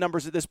remember all the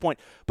numbers at this point,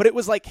 but it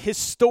was like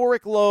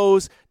historic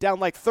lows, down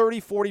like 30,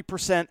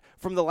 40%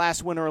 from the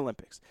last Winter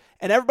Olympics.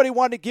 And everybody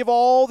wanted to give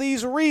all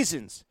these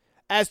reasons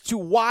as to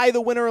why the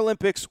Winter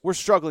Olympics were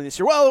struggling this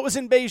year. Well, it was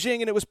in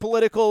Beijing and it was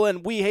political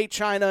and we hate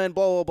China and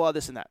blah, blah, blah,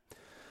 this and that.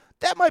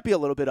 That might be a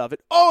little bit of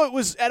it. Oh, it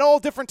was at all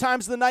different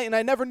times of the night and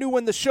I never knew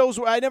when the shows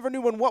were, I never knew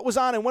when what was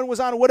on and when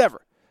was on or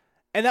whatever.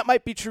 And that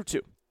might be true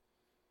too.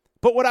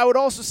 But what I would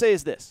also say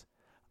is this.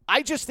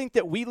 I just think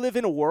that we live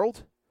in a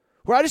world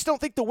where I just don't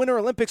think the Winter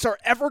Olympics are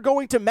ever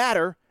going to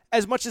matter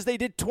as much as they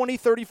did 20,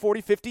 30,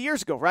 40, 50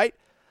 years ago, right?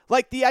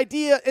 Like the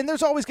idea, and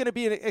there's always going to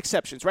be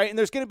exceptions, right? And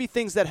there's going to be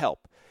things that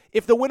help.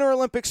 If the Winter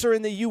Olympics are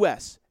in the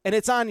U.S. and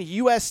it's on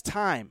U.S.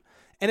 time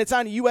and it's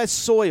on U.S.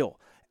 soil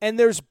and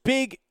there's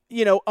big,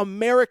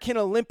 American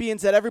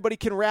Olympians that everybody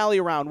can rally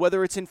around,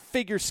 whether it's in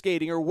figure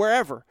skating or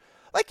wherever,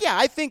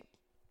 I think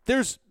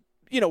there's,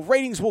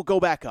 ratings will go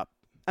back up.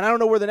 And I don't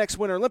know where the next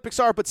Winter Olympics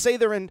are, but say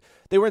they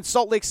were in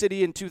Salt Lake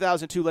City in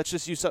 2002. Let's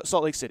just use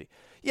Salt Lake City.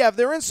 Yeah, if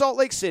they're in Salt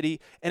Lake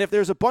City and if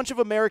there's a bunch of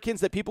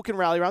Americans that people can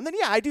rally around, then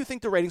yeah, I do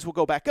think the ratings will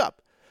go back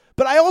up.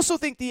 But I also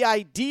think the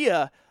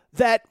idea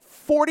that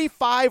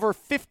 45 or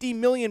 50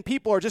 million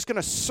people are just going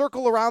to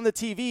circle around the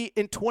TV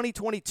in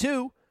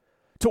 2022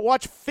 to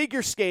watch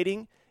figure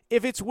skating,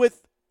 if it's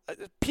with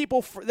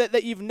people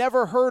that you've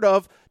never heard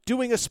of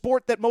doing a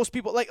sport that most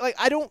people like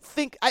I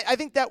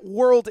think that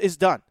world is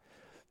done.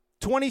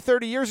 20,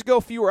 30 years ago,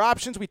 fewer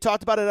options. We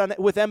talked about it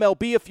with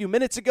MLB a few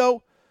minutes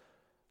ago.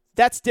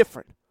 That's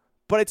different.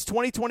 But it's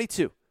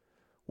 2022.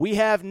 We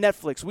have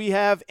Netflix. We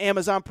have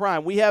Amazon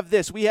Prime. We have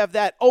this. We have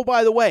that. Oh,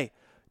 by the way,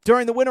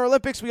 during the Winter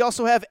Olympics, we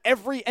also have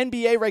every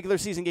NBA regular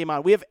season game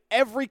on. We have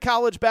every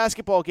college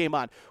basketball game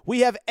on. We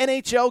have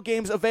NHL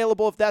games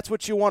available if that's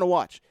what you want to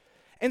watch.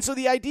 And so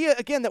the idea,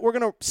 again, that we're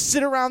going to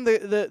sit around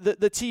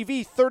the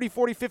TV, 30,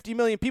 40, 50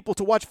 million people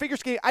to watch figure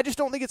skating, I just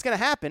don't think it's going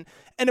to happen.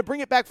 And to bring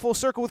it back full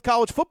circle with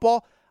college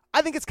football,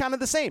 I think it's kind of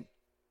the same.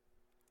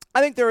 I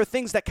think there are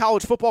things that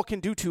college football can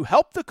do to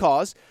help the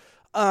cause.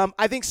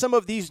 I think some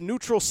of these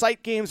neutral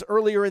site games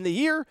earlier in the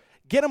year,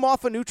 get them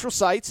off of neutral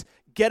sites,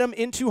 get them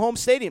into home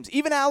stadiums.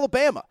 Even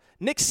Alabama,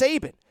 Nick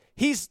Saban,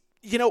 he's,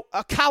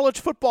 a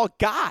college football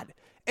god.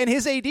 And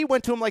his AD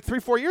went to him like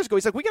 3-4 years ago.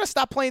 He's like, we got to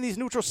stop playing these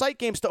neutral site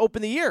games to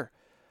open the year.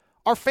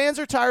 Our fans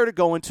are tired of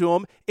going to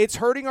them. It's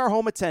hurting our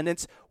home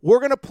attendance. We're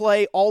going to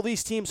play all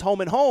these teams home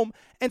and home.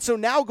 And so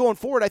now going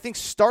forward, I think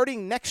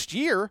starting next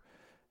year,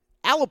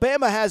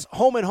 Alabama has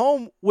home and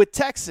home with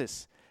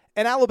Texas.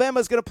 And Alabama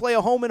is going to play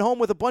a home and home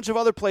with a bunch of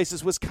other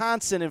places,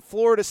 Wisconsin and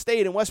Florida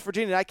State and West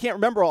Virginia. And I can't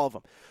remember all of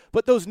them.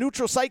 But those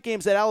neutral site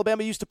games that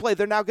Alabama used to play,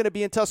 they're now going to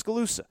be in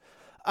Tuscaloosa.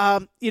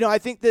 I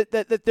think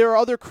that there are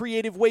other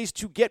creative ways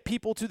to get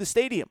people to the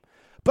stadium.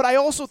 But I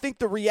also think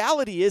the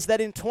reality is that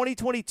in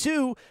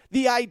 2022,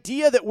 the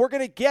idea that we're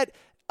going to get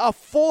a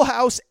full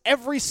house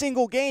every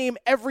single game,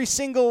 every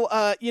single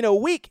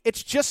week,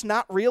 it's just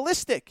not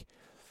realistic.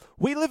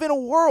 We live in a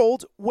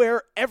world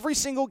where every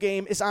single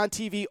game is on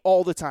TV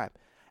all the time.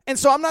 And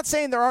so I'm not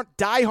saying there aren't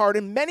diehard,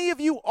 and many of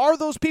you are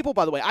those people,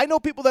 by the way. I know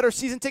people that are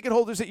season ticket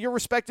holders at your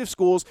respective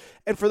schools,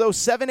 and for those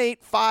 7,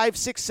 8, 5,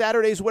 6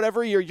 Saturdays,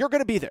 whatever year, you're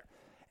going to be there.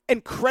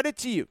 And credit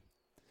to you.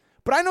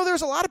 But I know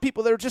there's a lot of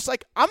people that are just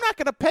like, I'm not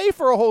going to pay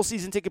for a whole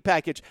season ticket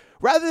package.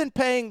 Rather than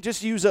paying,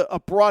 just use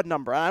a broad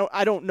number.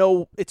 I don't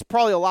know. It's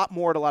probably a lot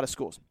more at a lot of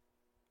schools.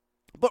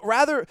 But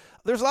rather,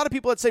 there's a lot of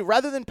people that say,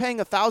 rather than paying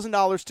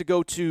 $1,000 to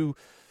go to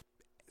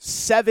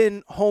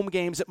 7 home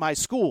games at my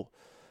school,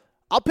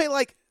 I'll pay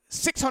like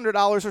 $600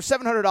 or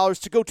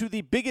 $700 to go to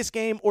the biggest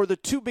game or the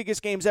 2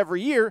 biggest games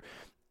every year.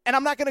 And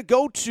I'm not going to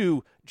go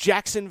to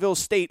Jacksonville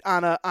State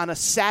on a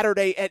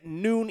Saturday at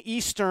noon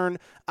Eastern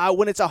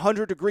when it's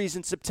 100 degrees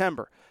in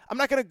September. I'm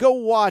not going to go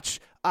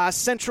watch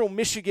Central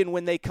Michigan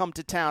when they come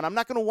to town. I'm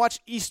not going to watch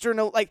Eastern.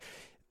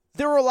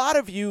 There are a lot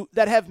of you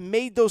that have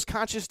made those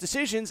conscious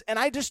decisions, and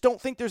I just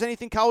don't think there's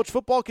anything college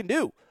football can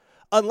do.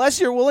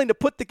 Unless you're willing to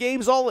put the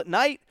games all at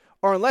night,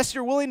 or unless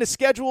you're willing to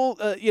schedule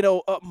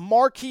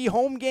marquee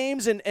home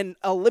games and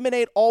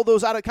eliminate all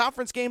those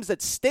out-of-conference games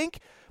that stink.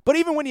 But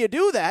even when you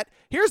do that,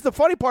 here's the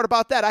funny part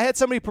about that. I had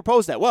somebody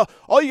propose that. Well,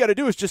 all you got to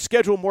do is just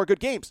schedule more good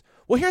games.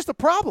 Well, here's the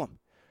problem.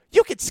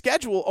 You could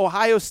schedule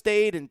Ohio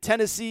State and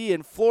Tennessee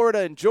and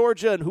Florida and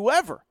Georgia and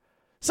whoever.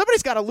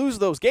 Somebody's got to lose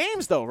those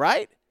games, though,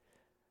 right?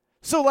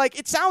 So,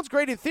 it sounds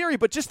great in theory,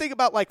 but just think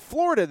about,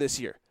 Florida this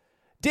year.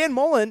 Dan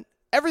Mullen,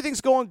 everything's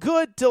going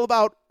good till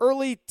about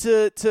early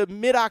to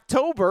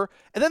mid-October,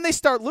 and then they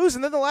start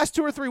losing. Then the last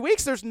 2 or 3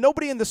 weeks, there's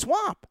nobody in the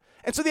swamp.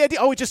 And so the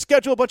idea, we just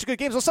schedule a bunch of good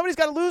games. Well, somebody's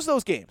got to lose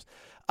those games.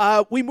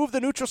 We move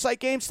the neutral site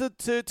games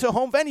to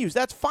home venues.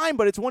 That's fine,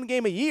 but it's 1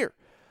 game a year.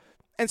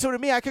 And so to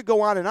me, I could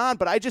go on,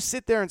 but I just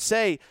sit there and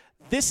say,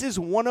 this is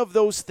one of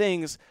those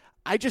things,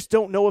 I just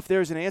don't know if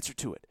there's an answer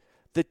to it.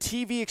 The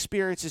TV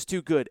experience is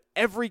too good.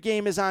 Every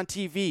game is on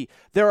TV.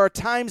 There are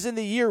times in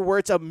the year where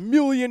it's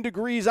 1,000,000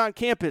 degrees on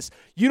campus.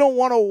 You don't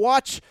want to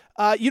watch,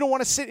 you don't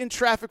want to sit in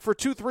traffic for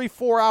 2, 3,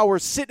 4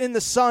 hours, sit in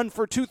the sun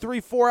for 2,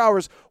 3, 4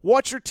 hours,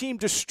 watch your team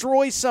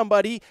destroy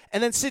somebody,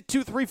 and then sit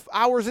 2, 3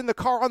 hours in the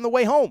car on the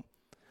way home.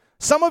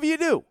 Some of you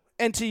do.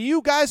 And to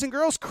you guys and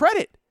girls,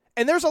 credit.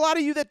 And there's a lot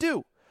of you that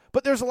do.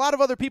 But there's a lot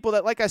of other people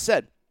that, like I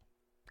said,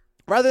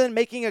 rather than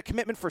making a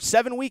commitment for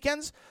 7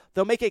 weekends,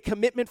 they'll make a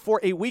commitment for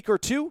a week or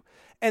 2.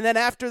 And then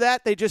after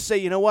that, they just say,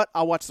 you know what,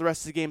 I'll watch the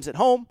rest of the games at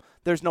home.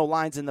 There's no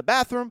lines in the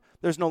bathroom.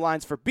 There's no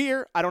lines for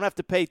beer. I don't have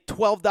to pay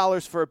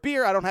 $12 for a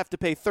beer. I don't have to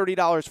pay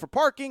 $30 for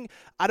parking.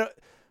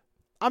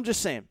 I'm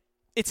just saying,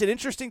 it's an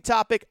interesting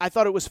topic. I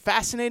thought it was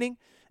fascinating.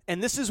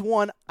 And this is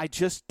one I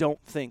just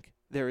don't think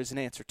there is an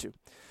answer to.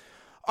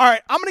 All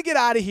right, I'm going to get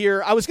out of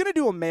here. I was going to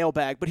do a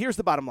mailbag, but here's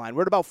the bottom line.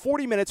 We're at about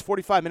 40 minutes,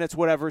 45 minutes,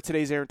 whatever,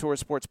 today's Aaron Torres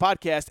Sports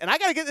Podcast, and I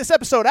got to get this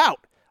episode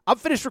out. I'm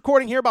finished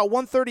recording here about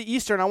 1:30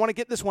 Eastern. I want to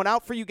get this one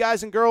out for you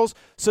guys and girls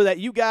so that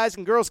you guys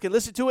and girls can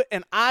listen to it,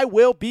 and I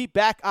will be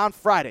back on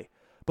Friday.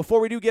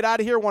 Before we do get out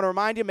of here, I want to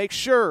remind you, make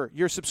sure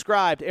you're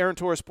subscribed to Aaron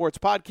Torres Sports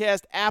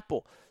Podcast,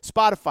 Apple,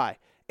 Spotify,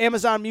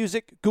 Amazon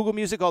Music, Google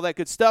Music, all that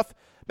good stuff.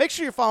 Make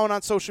sure you're following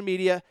on social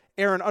media,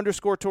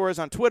 Aaron_Torres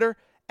on Twitter,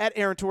 at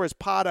Aaron Torres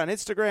Pod on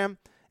Instagram,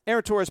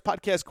 Aaron Torres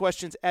Podcast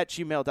Questions at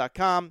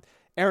gmail.com,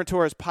 Aaron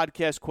Torres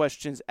Podcast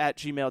Questions at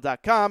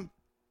gmail.com.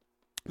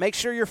 Make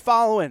sure you're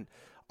following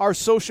our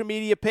social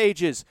media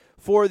pages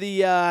for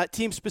the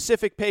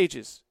team-specific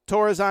pages.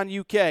 Torres on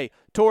UK,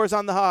 Torres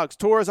on the Hogs,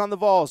 Torres on the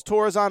Vols,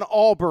 Torres on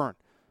Auburn.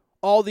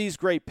 All these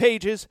great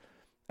pages.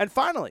 And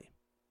finally,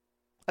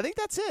 I think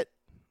that's it.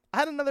 I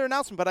had another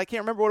announcement, but I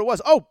can't remember what it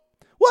was. Oh,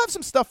 we'll have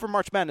some stuff for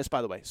March Madness,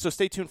 by the way, so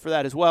stay tuned for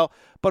that as well.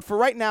 But for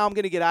right now, I'm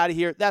going to get out of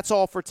here. That's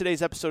all for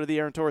today's episode of the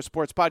Aaron Torres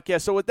Sports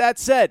Podcast. So with that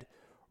said,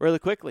 really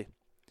quickly,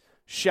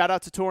 shout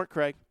out to Torrent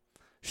Craig.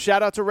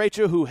 Shout out to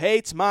Rachel, who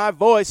hates my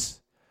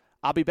voice.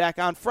 I'll be back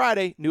on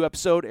Friday. New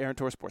episode, Aaron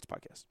Torres Sports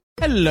Podcast.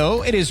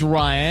 Hello, it is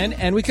Ryan,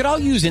 and we could all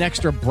use an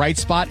extra bright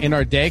spot in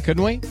our day,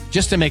 couldn't we?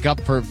 Just to make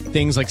up for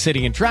things like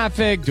sitting in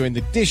traffic, doing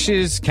the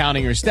dishes,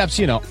 counting your steps,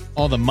 you know,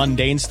 all the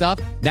mundane stuff.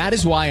 That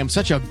is why I'm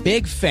such a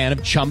big fan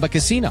of Chumba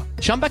Casino.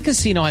 Chumba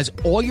Casino has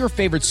all your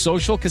favorite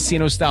social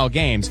casino-style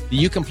games that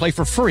you can play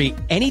for free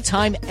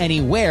anytime,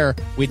 anywhere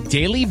with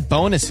daily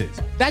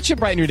bonuses. That should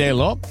brighten your day a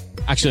little.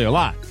 Actually, a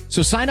lot.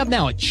 So sign up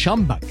now at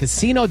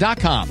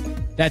ChumbaCasino.com.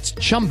 That's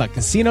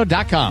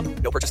ChumbaCasino.com.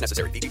 No purchase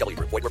necessary. VGW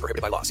Group. Void where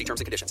prohibited by law. See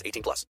terms and conditions.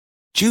 18+.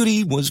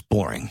 Judy was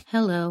boring.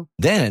 Hello.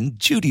 Then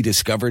Judy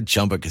discovered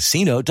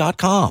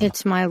ChumbaCasino.com.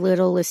 It's my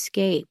little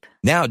escape.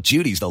 Now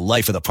Judy's the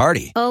life of the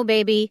party. Oh,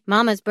 baby,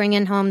 mama's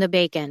bringing home the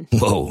bacon.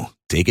 Whoa,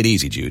 take it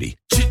easy, Judy.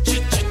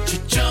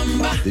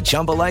 The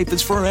Chumba life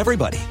is for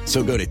everybody.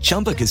 So go to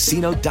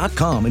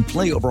ChumbaCasino.com and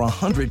play over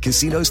 100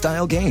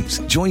 casino-style games.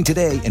 Join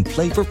today and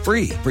play for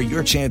free for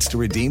your chance to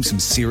redeem some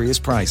serious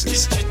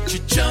prizes.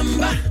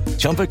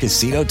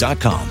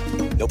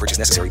 ChumbaCasino.com. No purchase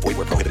necessary. Void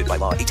where prohibited by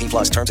law.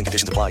 18+. Terms and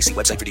conditions apply. See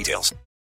website for details.